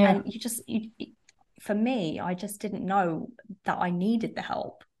Yeah. for me, I just didn't know that I needed the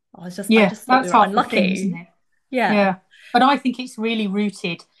help. I Yeah. just thought we That's were half the thing, isn't unlucky. it? Yeah. Yeah. But I think it's really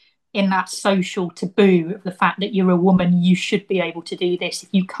rooted in that social taboo of the fact that you're a woman, you should be able to do this. If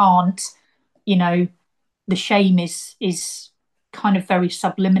you can't, you know, the shame is kind of very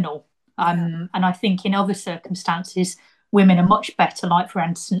subliminal. Yeah. And I think in other circumstances, women are much better, like for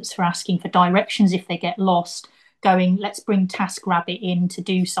instance, for asking for directions if they get lost, going, let's bring TaskRabbit in to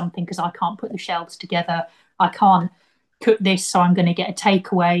do something because I can't put the shelves together. I can't cook this, so I'm going to get a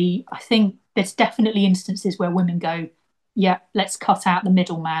takeaway. I think there's definitely instances where women go, yeah, let's cut out the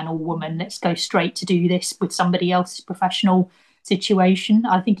middleman or woman. Let's go straight to do this with somebody else's professional situation.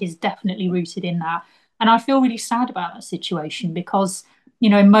 I think is definitely rooted in that. And I feel really sad about that situation because,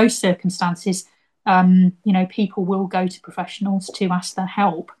 in most circumstances, people will go to professionals to ask their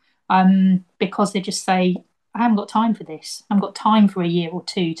help because they just say, I haven't got time for this. I haven't got time for a year or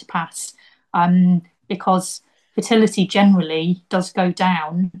two to pass because fertility generally does go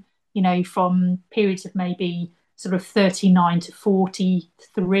down, from periods of maybe sort of 39 to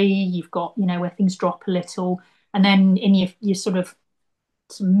 43. You've got, where things drop a little. And then in your sort of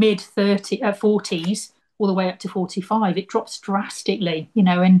mid 40s all the way up to 45 it drops drastically,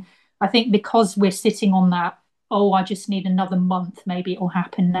 and I think because we're sitting on that, oh, I just need another month, maybe it will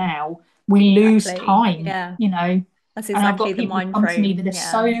happen now, we lose Exactly. time, Yeah. That's and I've exactly got the people mind come to me frame. that are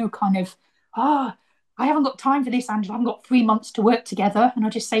Yeah. so kind of, ah, oh, I haven't got time for this, Angela, I haven't got 3 months to work together, and I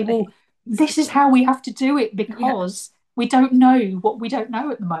just say, well, this is how we have to do it Yeah. because we don't know what we don't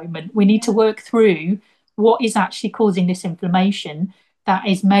know at the moment. We need to work through what is actually causing this inflammation that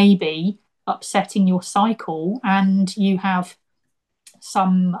is maybe upsetting your cycle, and you have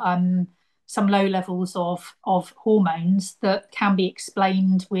some low levels of hormones that can be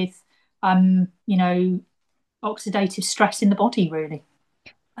explained with oxidative stress in the body, really.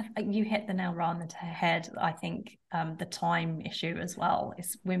 You hit the nail right on the head. I think the time issue as well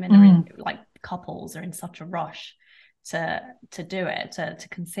is women are in, Mm. like couples are in such a rush to do it, to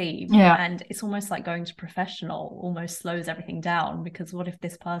conceive, Yeah. and it's almost like going to professional almost slows everything down, because what if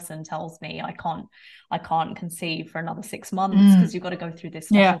this person tells me I can't conceive for another 6 months because you've got to go through this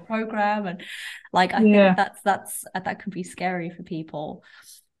Yeah. special program, and like I think Yeah. that could be scary for people.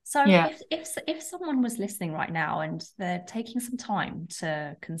 So Yeah. if someone was listening right now and they're taking some time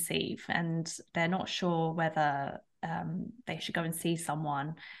to conceive and they're not sure whether they should go and see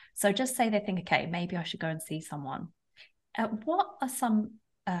someone, so just say they think, okay, maybe I should go and see someone. What are some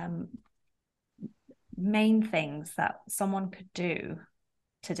main things that someone could do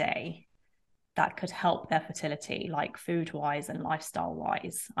today that could help their fertility, like food wise and lifestyle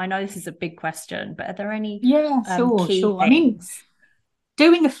wise? I know this is a big question, but are there any Yeah, sure, key sure. I mean, things?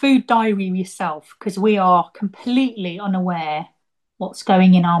 doing a food diary yourself, because we are completely unaware what's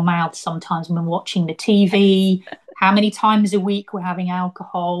going in our mouths sometimes when we're watching the Yes. TV, how many times a week we're having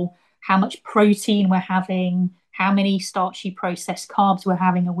alcohol, how much protein we're having, how many starchy processed carbs we're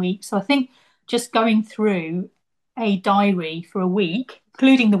having a week. So I think just going through a diary for a week,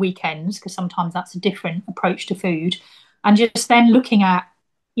 including the weekends, because sometimes that's a different approach to food, and just then looking at,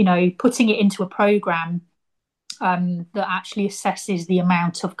 putting it into a program that actually assesses the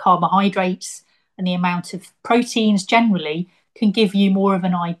amount of carbohydrates and the amount of proteins generally can give you more of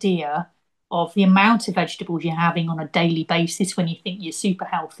an idea of the amount of vegetables you're having on a daily basis when you think you're super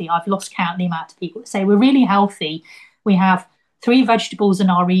healthy. I've lost count of the amount of people that say we're really healthy. We have three vegetables in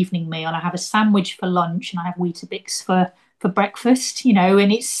our evening meal. I have a sandwich for lunch and I have Weetabix for breakfast,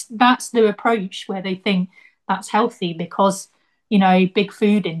 and that's the approach where they think that's healthy because, big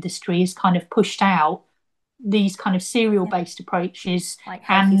food industry has kind of pushed out these kind of cereal based approaches like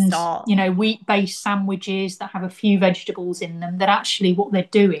healthy and start. wheat based sandwiches that have a few vegetables in them, that actually what they're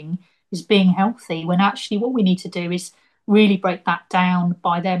doing is being healthy, when actually what we need to do is really break that down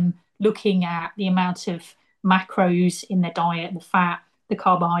by them looking at the amount of macros in their diet, the fat, the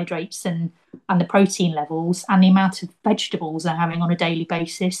carbohydrates, and the protein levels, and the amount of vegetables they're having on a daily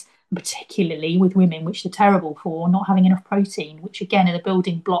basis, particularly with women, which they're terrible for not having enough protein, which again are the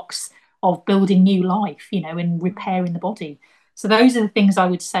building blocks of building new life, and repairing the body. So those are the things I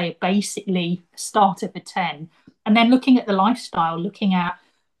would say are basically a starter for 10. And then looking at the lifestyle, looking at,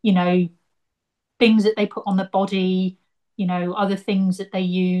 things that they put on the body, other things that they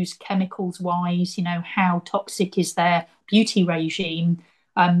use chemicals wise, how toxic is their beauty regime,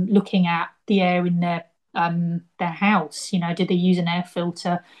 looking at the air in their house, do they use an air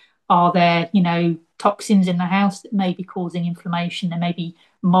filter? Are there, toxins in the house that may be causing inflammation? There may be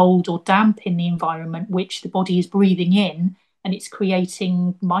mold or damp in the environment, which the body is breathing in, and it's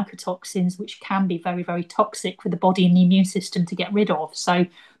creating mycotoxins, which can be very, very toxic for the body and the immune system to get rid of. So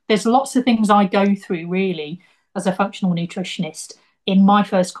there's lots of things I go through really as a functional nutritionist in my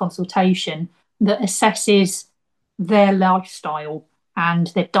first consultation that assesses their lifestyle and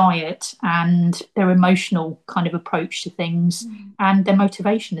their diet and their emotional kind of approach to things and their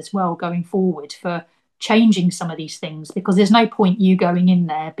motivation as well going forward for changing some of these things, because there's no point you going in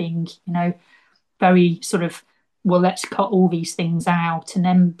there being, very sort of, well, let's cut all these things out, and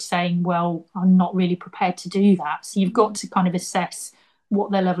then saying, well, I'm not really prepared to do that. So you've got to kind of assess what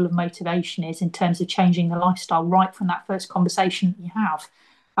their level of motivation is in terms of changing the lifestyle right from that first conversation that you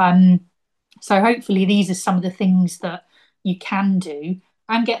have. So hopefully these are some of the things that you can do,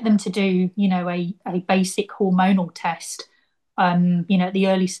 and get them to do, a basic hormonal test, at the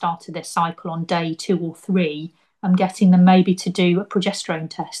early start of their cycle on day 2 or 3, and getting them maybe to do a progesterone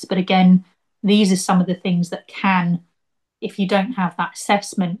test. But again, these are some of the things that can, if you don't have that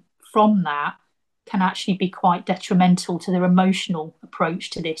assessment from that, can actually be quite detrimental to their emotional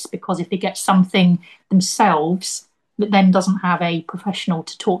approach to this, because if they get something themselves that then doesn't have a professional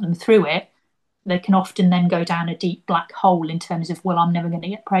to talk them through it, they can often then go down a deep black hole in terms of, well, I'm never going to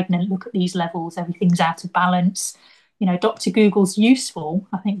get pregnant. Look at these levels. Everything's out of balance. Dr. Google's useful,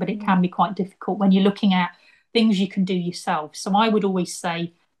 I think, but it can be quite difficult when you're looking at things you can do yourself. So I would always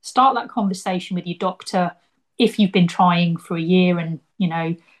say, start that conversation with your doctor if you've been trying for a year and,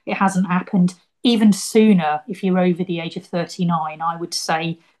 it hasn't happened. Even sooner, if you're over the age of 39, I would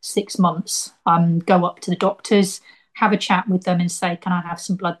say 6 months. Go up to the doctors, have a chat with them and say, can I have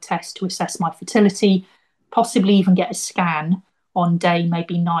some blood tests to assess my fertility? Possibly even get a scan on day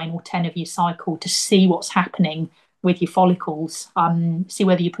maybe 9 or 10 of your cycle to see what's happening with your follicles, see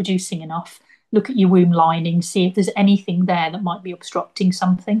whether you're producing enough, look at your womb lining, see if there's anything there that might be obstructing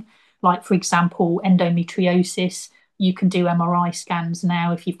something. Like, for example, endometriosis. You can do MRI scans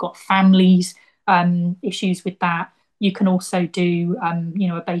now if you've got families, issues with that. You can also do,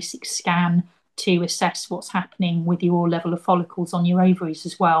 a basic scan to assess what's happening with your level of follicles on your ovaries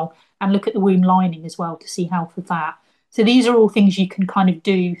as well, and look at the womb lining as well to see health of that. So these are all things you can kind of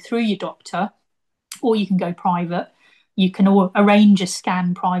do through your doctor, or you can go private. You can arrange a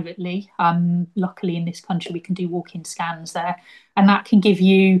scan privately. Luckily, in this country, we can do walk-in scans there, and that can give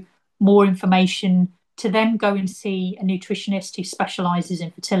you more information to then go and see a nutritionist who specialises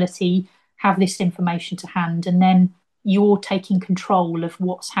in fertility, have this information to hand, and then you're taking control of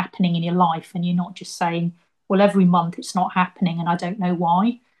what's happening in your life, and you're not just saying, well, every month it's not happening and I don't know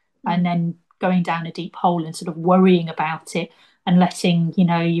why, and then going down a deep hole and sort of worrying about it and letting,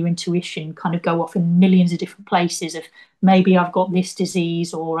 your intuition kind of go off in millions of different places of, maybe I've got this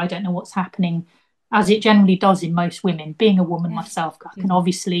disease, or I don't know what's happening, as it generally does in most women. Being a woman myself, I can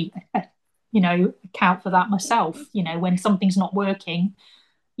obviously, account for that myself. When something's not working,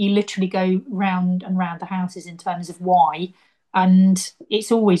 you literally go round and round the houses in terms of why. And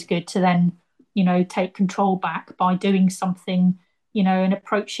it's always good to then, take control back by doing something, and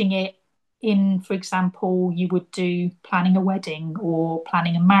approaching it in, for example, you would do planning a wedding or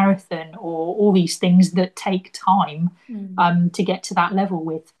planning a marathon, or all these things that take time to get to that level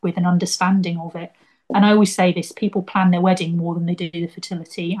with an understanding of it. And I always say this, people plan their wedding more than they do the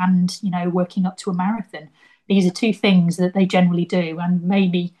fertility and, working up to a marathon. These are two things that they generally do. And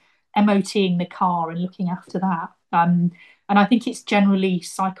maybe MOTing the car and looking after that. And I think it's generally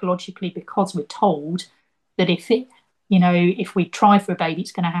psychologically because we're told that if we try for a baby,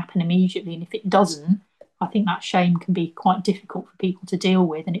 it's going to happen immediately. And if it doesn't, I think that shame can be quite difficult for people to deal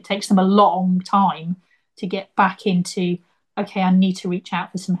with. And it takes them a long time to get back into, okay, I need to reach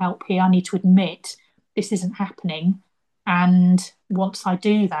out for some help here. I need to admit this isn't happening. And once I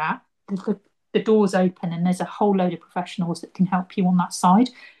do that, the doors open and there's a whole load of professionals that can help you on that side.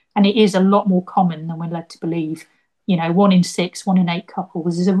 And it is a lot more common than we're led to believe. 1 in 6, 1 in 8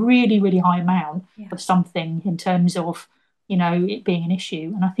 couples is a really, really high amount Yeah. of something in terms of, it being an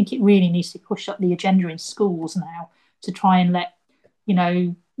issue. And I think it really needs to push up the agenda in schools now to try and let,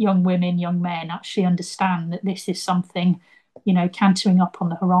 young women, young men actually understand that this is something, cantering up on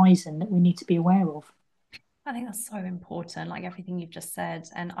the horizon that we need to be aware of. I think that's so important, like everything you've just said.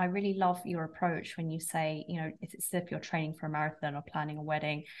 And I really love your approach when you say, it's as if you're training for a marathon or planning a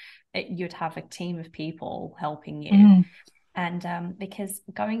wedding, you'd have a team of people helping you. Mm. And because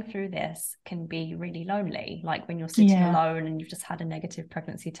going through this can be really lonely, like when you're sitting Yeah. alone and you've just had a negative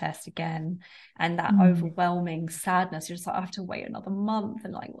pregnancy test again, and that Mm. overwhelming sadness, you're just like, I have to wait another month,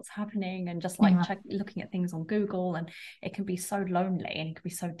 and like, what's happening? And just like Yeah. looking at things on Google, and it can be so lonely and it can be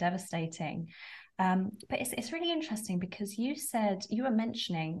so devastating. But it's really interesting because you were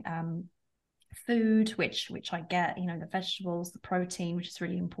mentioning food, which I get, the vegetables, the protein, which is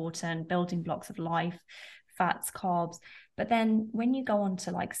really important, building blocks of life, fats, carbs. But then when you go on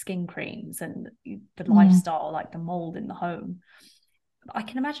to like skin creams and the lifestyle, like the mold in the home, I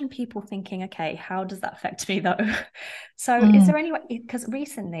can imagine people thinking, okay, how does that affect me though? So is there any way, because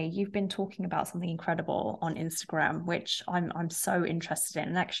recently you've been talking about something incredible on Instagram, which I'm so interested in.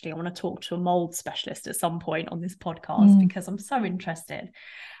 And actually I want to talk to a mold specialist at some point on this podcast because I'm so interested.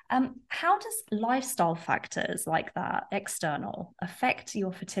 How does lifestyle factors like that, external, affect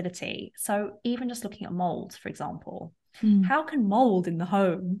your fertility? So even just looking at mold, for example, how can mold in the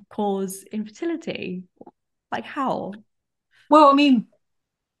home cause infertility? Like how? Well, I mean,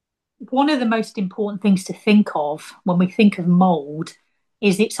 one of the most important things to think of when we think of mold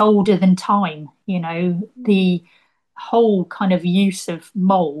is it's older than time. The whole kind of use of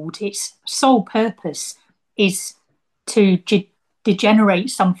mold, its sole purpose is to degenerate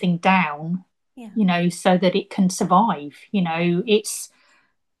something down, Yeah. so that it can survive.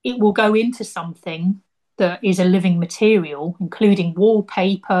 It will go into something that is a living material, including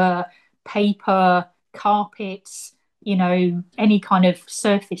wallpaper, paper, carpets, any kind of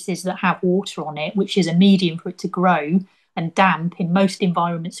surfaces that have water on it, which is a medium for it to grow, and damp in most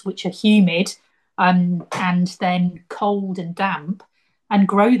environments which are humid, and then cold and damp, and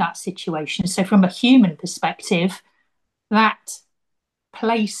grow that situation. So, from a human perspective, that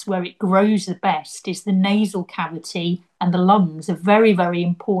place where it grows the best is the nasal cavity and the lungs, a very, very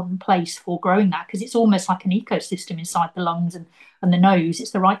important place for growing that because it's almost like an ecosystem inside the lungs and the nose.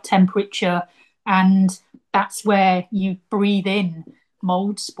 It's the right temperature, and that's where you breathe in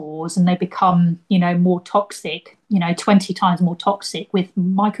mold spores and they become, more toxic, 20 times more toxic with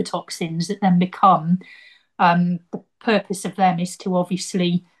mycotoxins that then become, the purpose of them is to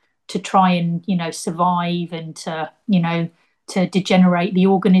obviously to try and, survive and to degenerate the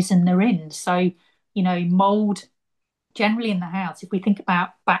organism they're in. So, mold generally in the house, if we think about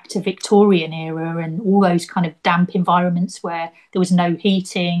back to Victorian era and all those kind of damp environments where there was no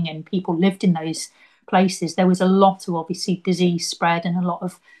heating and people lived in those places, there was a lot of obviously disease spread and a lot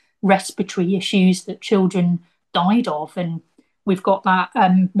of respiratory issues that children died of. And we've got that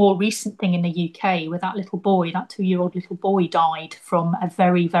more recent thing in the UK where that little boy, that 2 year old little boy, died from a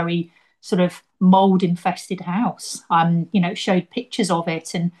very, very sort of mold infested house. It showed pictures of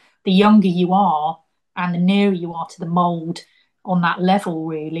it, and the younger you are and the nearer you are to the mold on that level,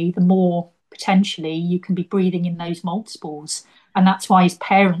 really, the more potentially you can be breathing in those mold spores. And that's why his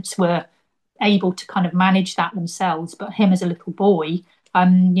parents were able to kind of manage that themselves. But him as a little boy,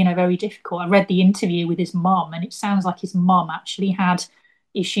 very difficult. I read the interview with his mum, and it sounds like his mum actually had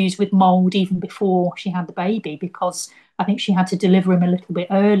issues with mold even before she had the baby because I think she had to deliver him a little bit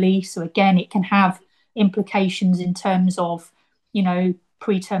early. So again, it can have implications in terms of,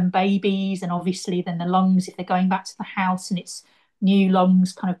 preterm babies and obviously then the lungs if they're going back to the house and it's new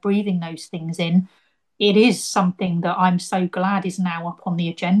lungs kind of breathing those things in. It is something that I'm so glad is now up on the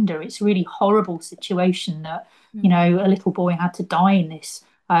agenda. It's a really horrible situation that, a little boy had to die in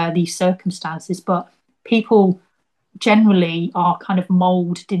these circumstances, but people generally are kind of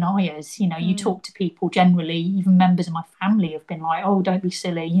mold deniers. You talk to people generally, even members of my family have been like, oh, don't be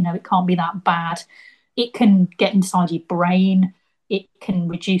silly, it can't be that bad. It can get inside your brain. It can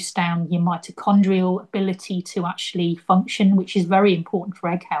reduce down your mitochondrial ability to actually function, which is very important for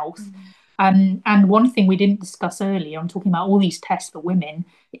egg health. Mm. And one thing we didn't discuss earlier, I'm talking about all these tests for women,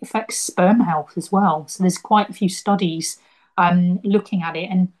 it affects sperm health as well. So there's quite a few studies looking at it.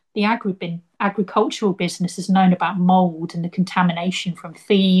 And the agricultural business has known about mold and the contamination from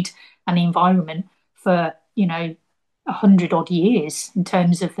feed and the environment for, 100 odd years, in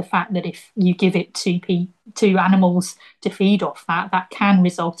terms of the fact that if you give it to animals to feed off that, that can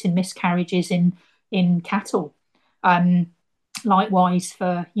result in miscarriages in cattle. Um, Likewise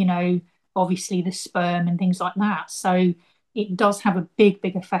for, obviously the sperm and things like that. So it does have a big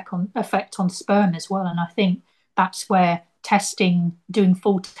effect on sperm as well. And I think that's where testing, doing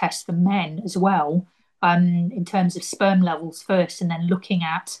full tests for men as well, in terms of sperm levels first, and then looking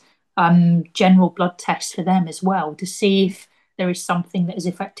at general blood tests for them as well to see if there is something that is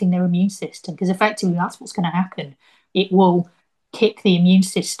affecting their immune system. Because effectively, that's what's going to happen. It will kick the immune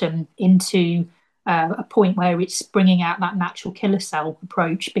system into a point where it's bringing out that natural killer cell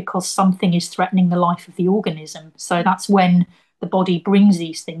approach because something is threatening the life of the organism. So that's when the body brings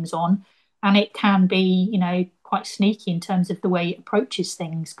these things on. And it can be, quite sneaky in terms of the way it approaches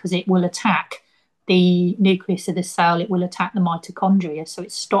things because it will attack the nucleus of the cell, it will attack the mitochondria. So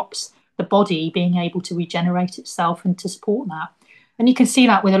it stops the body being able to regenerate itself and to support that. And you can see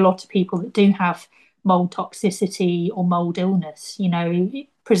that with a lot of people that do have mold toxicity or mold illness. It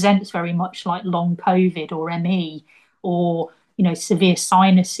presents very much like long COVID or ME or, severe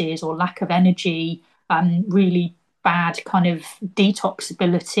sinuses or lack of energy, really bad kind of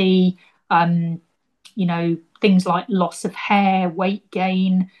detoxability, um, things like loss of hair, weight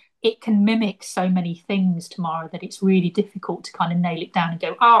gain. It can mimic so many things, Tamara, that it's really difficult to kind of nail it down and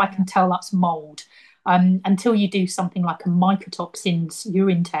go, oh, I can tell that's mold. Until you do something like a mycotoxins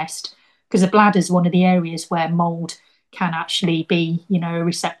urine test, because the bladder is one of the areas where mold can actually be, a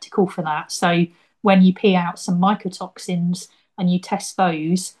receptacle for that. So when you pee out some mycotoxins and you test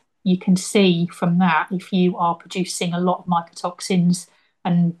those, you can see from that if you are producing a lot of mycotoxins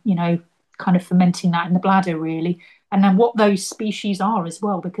and, kind of fermenting that in the bladder, really. And then what those species are as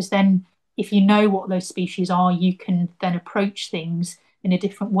well, because then if you know what those species are, you can then approach things in a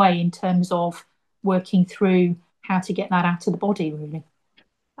different way in terms of working through how to get that out of the body, really.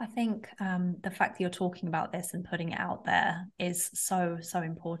 I think the fact that you're talking about this and putting it out there is so, so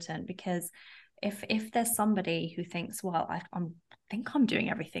important because if there's somebody who thinks, well, think I'm doing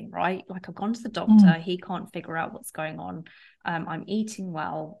everything right, like I've gone to the doctor, he can't figure out what's going on, I'm eating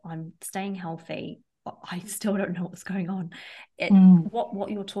well, I'm staying healthy, but I still don't know what's going on. What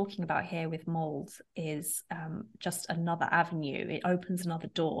you're talking about here with mold is just another avenue. It opens another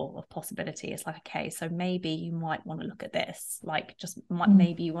door of possibility. It's like, okay, so maybe you might want to look at this, like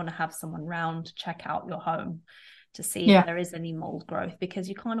maybe you want to have someone round to check out your home to see if there is any mold growth, because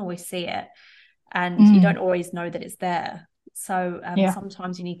you can't always see it and you don't always know that it's there. So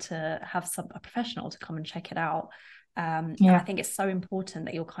sometimes you need to have a professional to come and check it out. And I think it's so important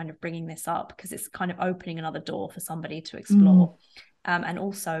that you're kind of bringing this up because it's kind of opening another door for somebody to explore. And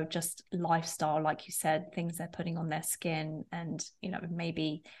also just lifestyle, like you said, things they're putting on their skin and,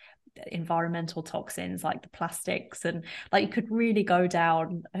 maybe environmental toxins like the plastics, and like you could really go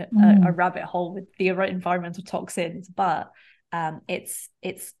down a rabbit hole with the environmental toxins, but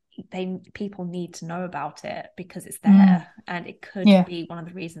people need to know about it because it's there and it could be one of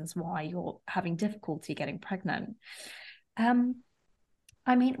the reasons why you're having difficulty getting pregnant.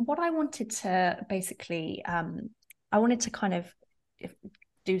 I mean, what I wanted to basically I wanted to kind of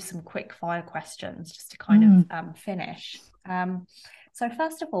do some quick fire questions just to kind of finish. So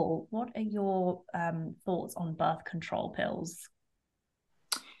first of all, what are your thoughts on birth control pills?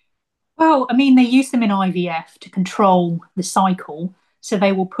 Well, I mean, they use them in IVF to control the cycle. So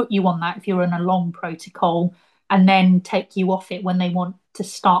they will put you on that if you're in a long protocol and then take you off it when they want to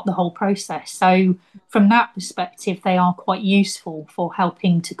start the whole process. So, from that perspective, they are quite useful for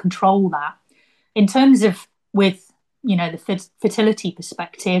helping to control that. In terms of with, the fertility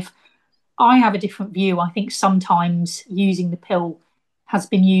perspective, I have a different view. I think sometimes using the pill has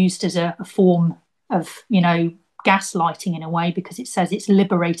been used as a form of, gaslighting in a way because it says it's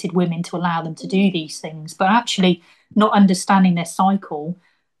liberated women to allow them to do these things. But actually, not understanding their cycle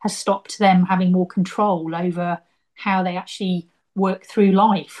has stopped them having more control over how they actually work through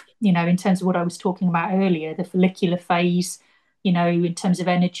life, in terms of what I was talking about earlier, the follicular phase, in terms of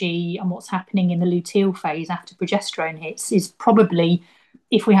energy and what's happening in the luteal phase after progesterone hits is probably,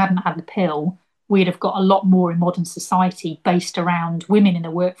 if we hadn't had the pill, we'd have got a lot more in modern society based around women in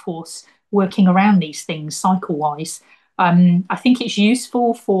the workforce working around these things cycle wise. I think it's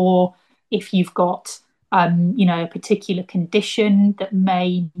useful for if you've got a particular condition that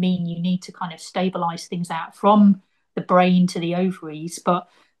may mean you need to kind of stabilize things out from the brain to the ovaries, but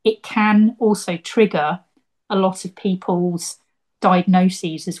it can also trigger a lot of people's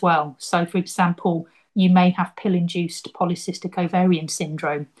diagnoses as well. So, for example, you may have pill induced polycystic ovarian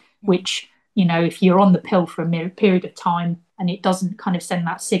syndrome, which, if you're on the pill for a period of time and it doesn't kind of send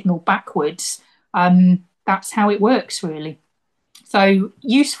that signal backwards, that's how it works, really. So,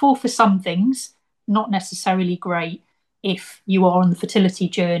 useful for some things, not necessarily great if you are on the fertility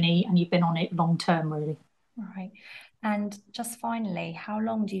journey and you've been on it long term, really. Right. And just finally, how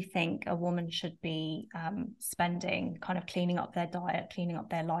long do you think a woman should be spending kind of cleaning up their diet, cleaning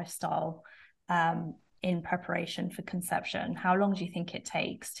up their lifestyle in preparation for conception? How long do you think it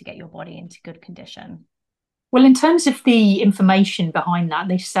takes to get your body into good condition? Well, in terms of the information behind that,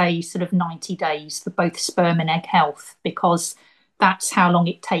 they say sort of 90 days for both sperm and egg health, because that's how long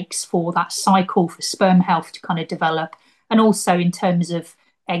it takes for that cycle for sperm health to kind of develop. And also in terms of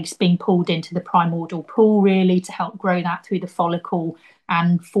eggs being pulled into the primordial pool, really, to help grow that through the follicle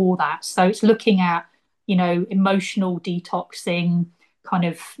and for that. So it's looking at, emotional detoxing, kind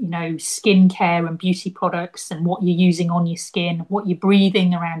of, skincare and beauty products and what you're using on your skin, what you're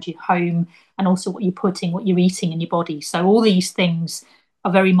breathing around your home, and also what you're putting, what you're eating in your body. So all these things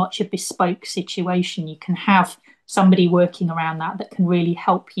are very much a bespoke situation. You can have somebody working around that can really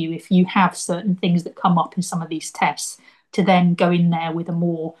help you if you have certain things that come up in some of these tests, to then go in there with a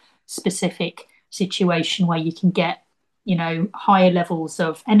more specific situation where you can get, higher levels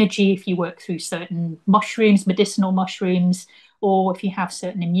of energy if you work through certain mushrooms, medicinal mushrooms, or if you have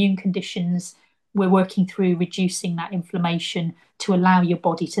certain immune conditions. We're working through reducing that inflammation to allow your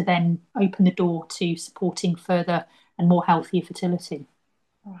body to then open the door to supporting further and more healthier fertility.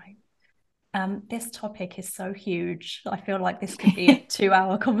 Right. This topic is so huge. I feel like this could be a 2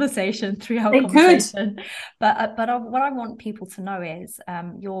 hour conversation, 3 hour It could. conversation. What I want people to know is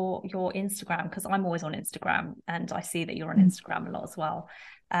your Instagram, because I'm always on Instagram and I see that you're on Instagram a lot as well.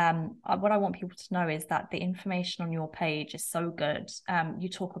 What I want people to know is that the information on your page is so good. You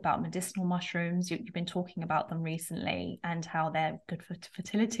talk about medicinal mushrooms. You've been talking about them recently and how they're good for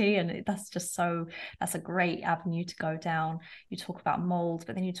fertility, and that's a great avenue to go down. You talk about molds,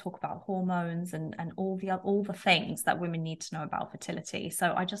 but then you talk about hormones and all the things that women need to know about fertility.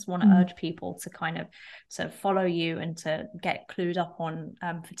 So I just want to urge people to kind of sort of follow you and to get clued up on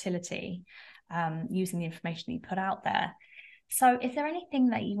fertility using the information that you put out there. So is there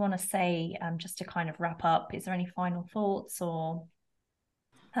anything that you want to say just to kind of wrap up? Is there any final thoughts or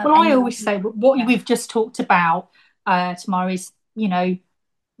Well, I anyone always say what we've just talked about, Tamara, is,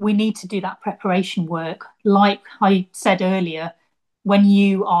 we need to do that preparation work. Like I said earlier, when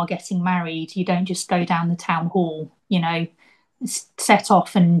you are getting married, you don't just go down the town hall, set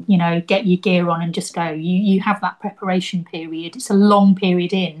off and, get your gear on and just go. You have that preparation period. It's a long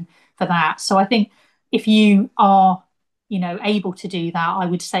period in for that. So I think if you are, able to do that, I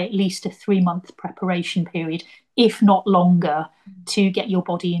would say at least a 3 month preparation period, if not longer, to get your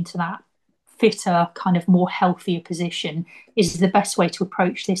body into that fitter, kind of more healthier position, is the best way to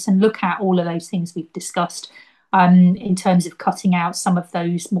approach this, and look at all of those things we've discussed, in terms of cutting out some of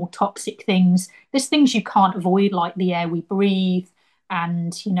those more toxic things. There's things you can't avoid, like the air we breathe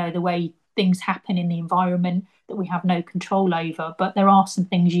and, the way things happen in the environment that we have no control over. But there are some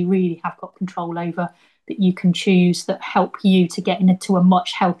things you really have got control over that you can choose that help you to get into a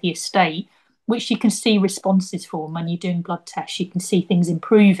much healthier state, which you can see responses from when you're doing blood tests. You can see things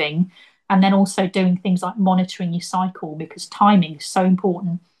improving, and then also doing things like monitoring your cycle, because timing is so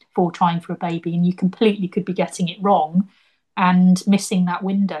important for trying for a baby, and you completely could be getting it wrong and missing that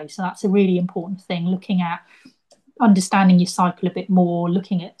window. So that's a really important thing, looking at understanding your cycle a bit more,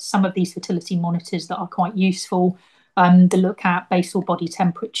 looking at some of these fertility monitors that are quite useful, to look at basal body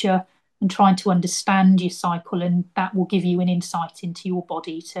temperature and trying to understand your cycle, and that will give you an insight into your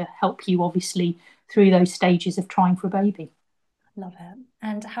body to help you obviously through those stages of trying for a baby. Love it.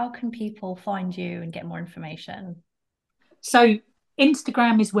 And how can people find you and get more information? So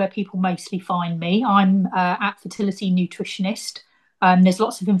Instagram is where people mostly find me. I'm at Fertility Nutritionist. There's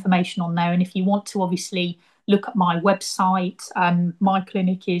lots of information on there, and if you want to obviously look at my website, my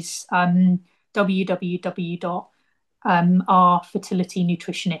clinic is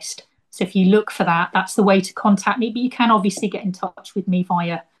www.ourfertilitynutritionist. So if you look for that, that's the way to contact me. But you can obviously get in touch with me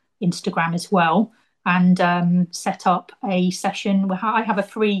via Instagram as well, and set up a session where I have a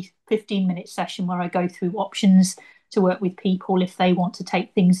free 15-minute session where I go through options to work with people if they want to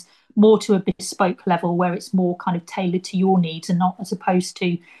take things more to a bespoke level, where it's more kind of tailored to your needs, and not as opposed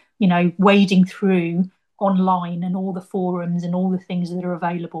to, wading through online and all the forums and all the things that are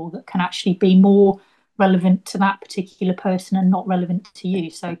available that can actually be more relevant to that particular person and not relevant to you.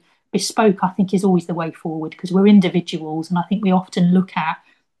 So bespoke, I think, is always the way forward, because we're individuals, and I think we often look at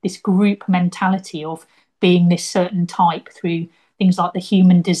this group mentality of being this certain type through things like the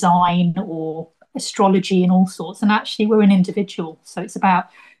human design or astrology and all sorts. And actually, we're an individual. So it's about,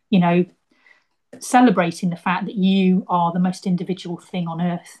 celebrating the fact that you are the most individual thing on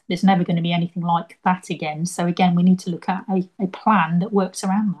earth. There's never going to be anything like that again. So again, we need to look at a plan that works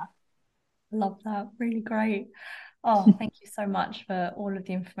around that. Love that. Really great. Oh, thank you so much for all of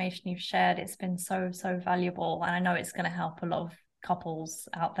the information you've shared. It's been so valuable, and I know it's going to help a lot of couples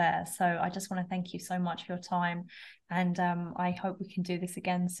out there. So I just want to thank you so much for your time, and I hope we can do this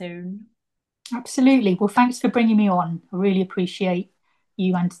again soon. Absolutely. Well, thanks for bringing me on. I really appreciate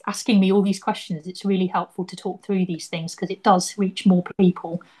you and asking me all these questions. It's really helpful to talk through these things because it does reach more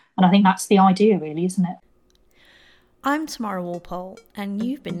people. And I think that's the idea, really, isn't it? I'm Tamara Walpole, and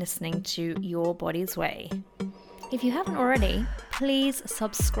you've been listening to Your Body's Way. If you haven't already, please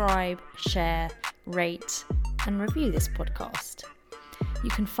subscribe, share, rate, and review this podcast. You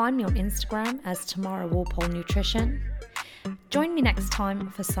can find me on Instagram as Tamara Walpole Nutrition. Join me next time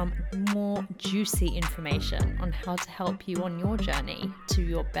for some more juicy information on how to help you on your journey to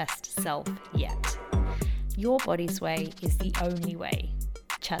your best self yet. Your body's way is the only way.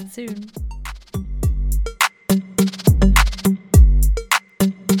 Chat soon.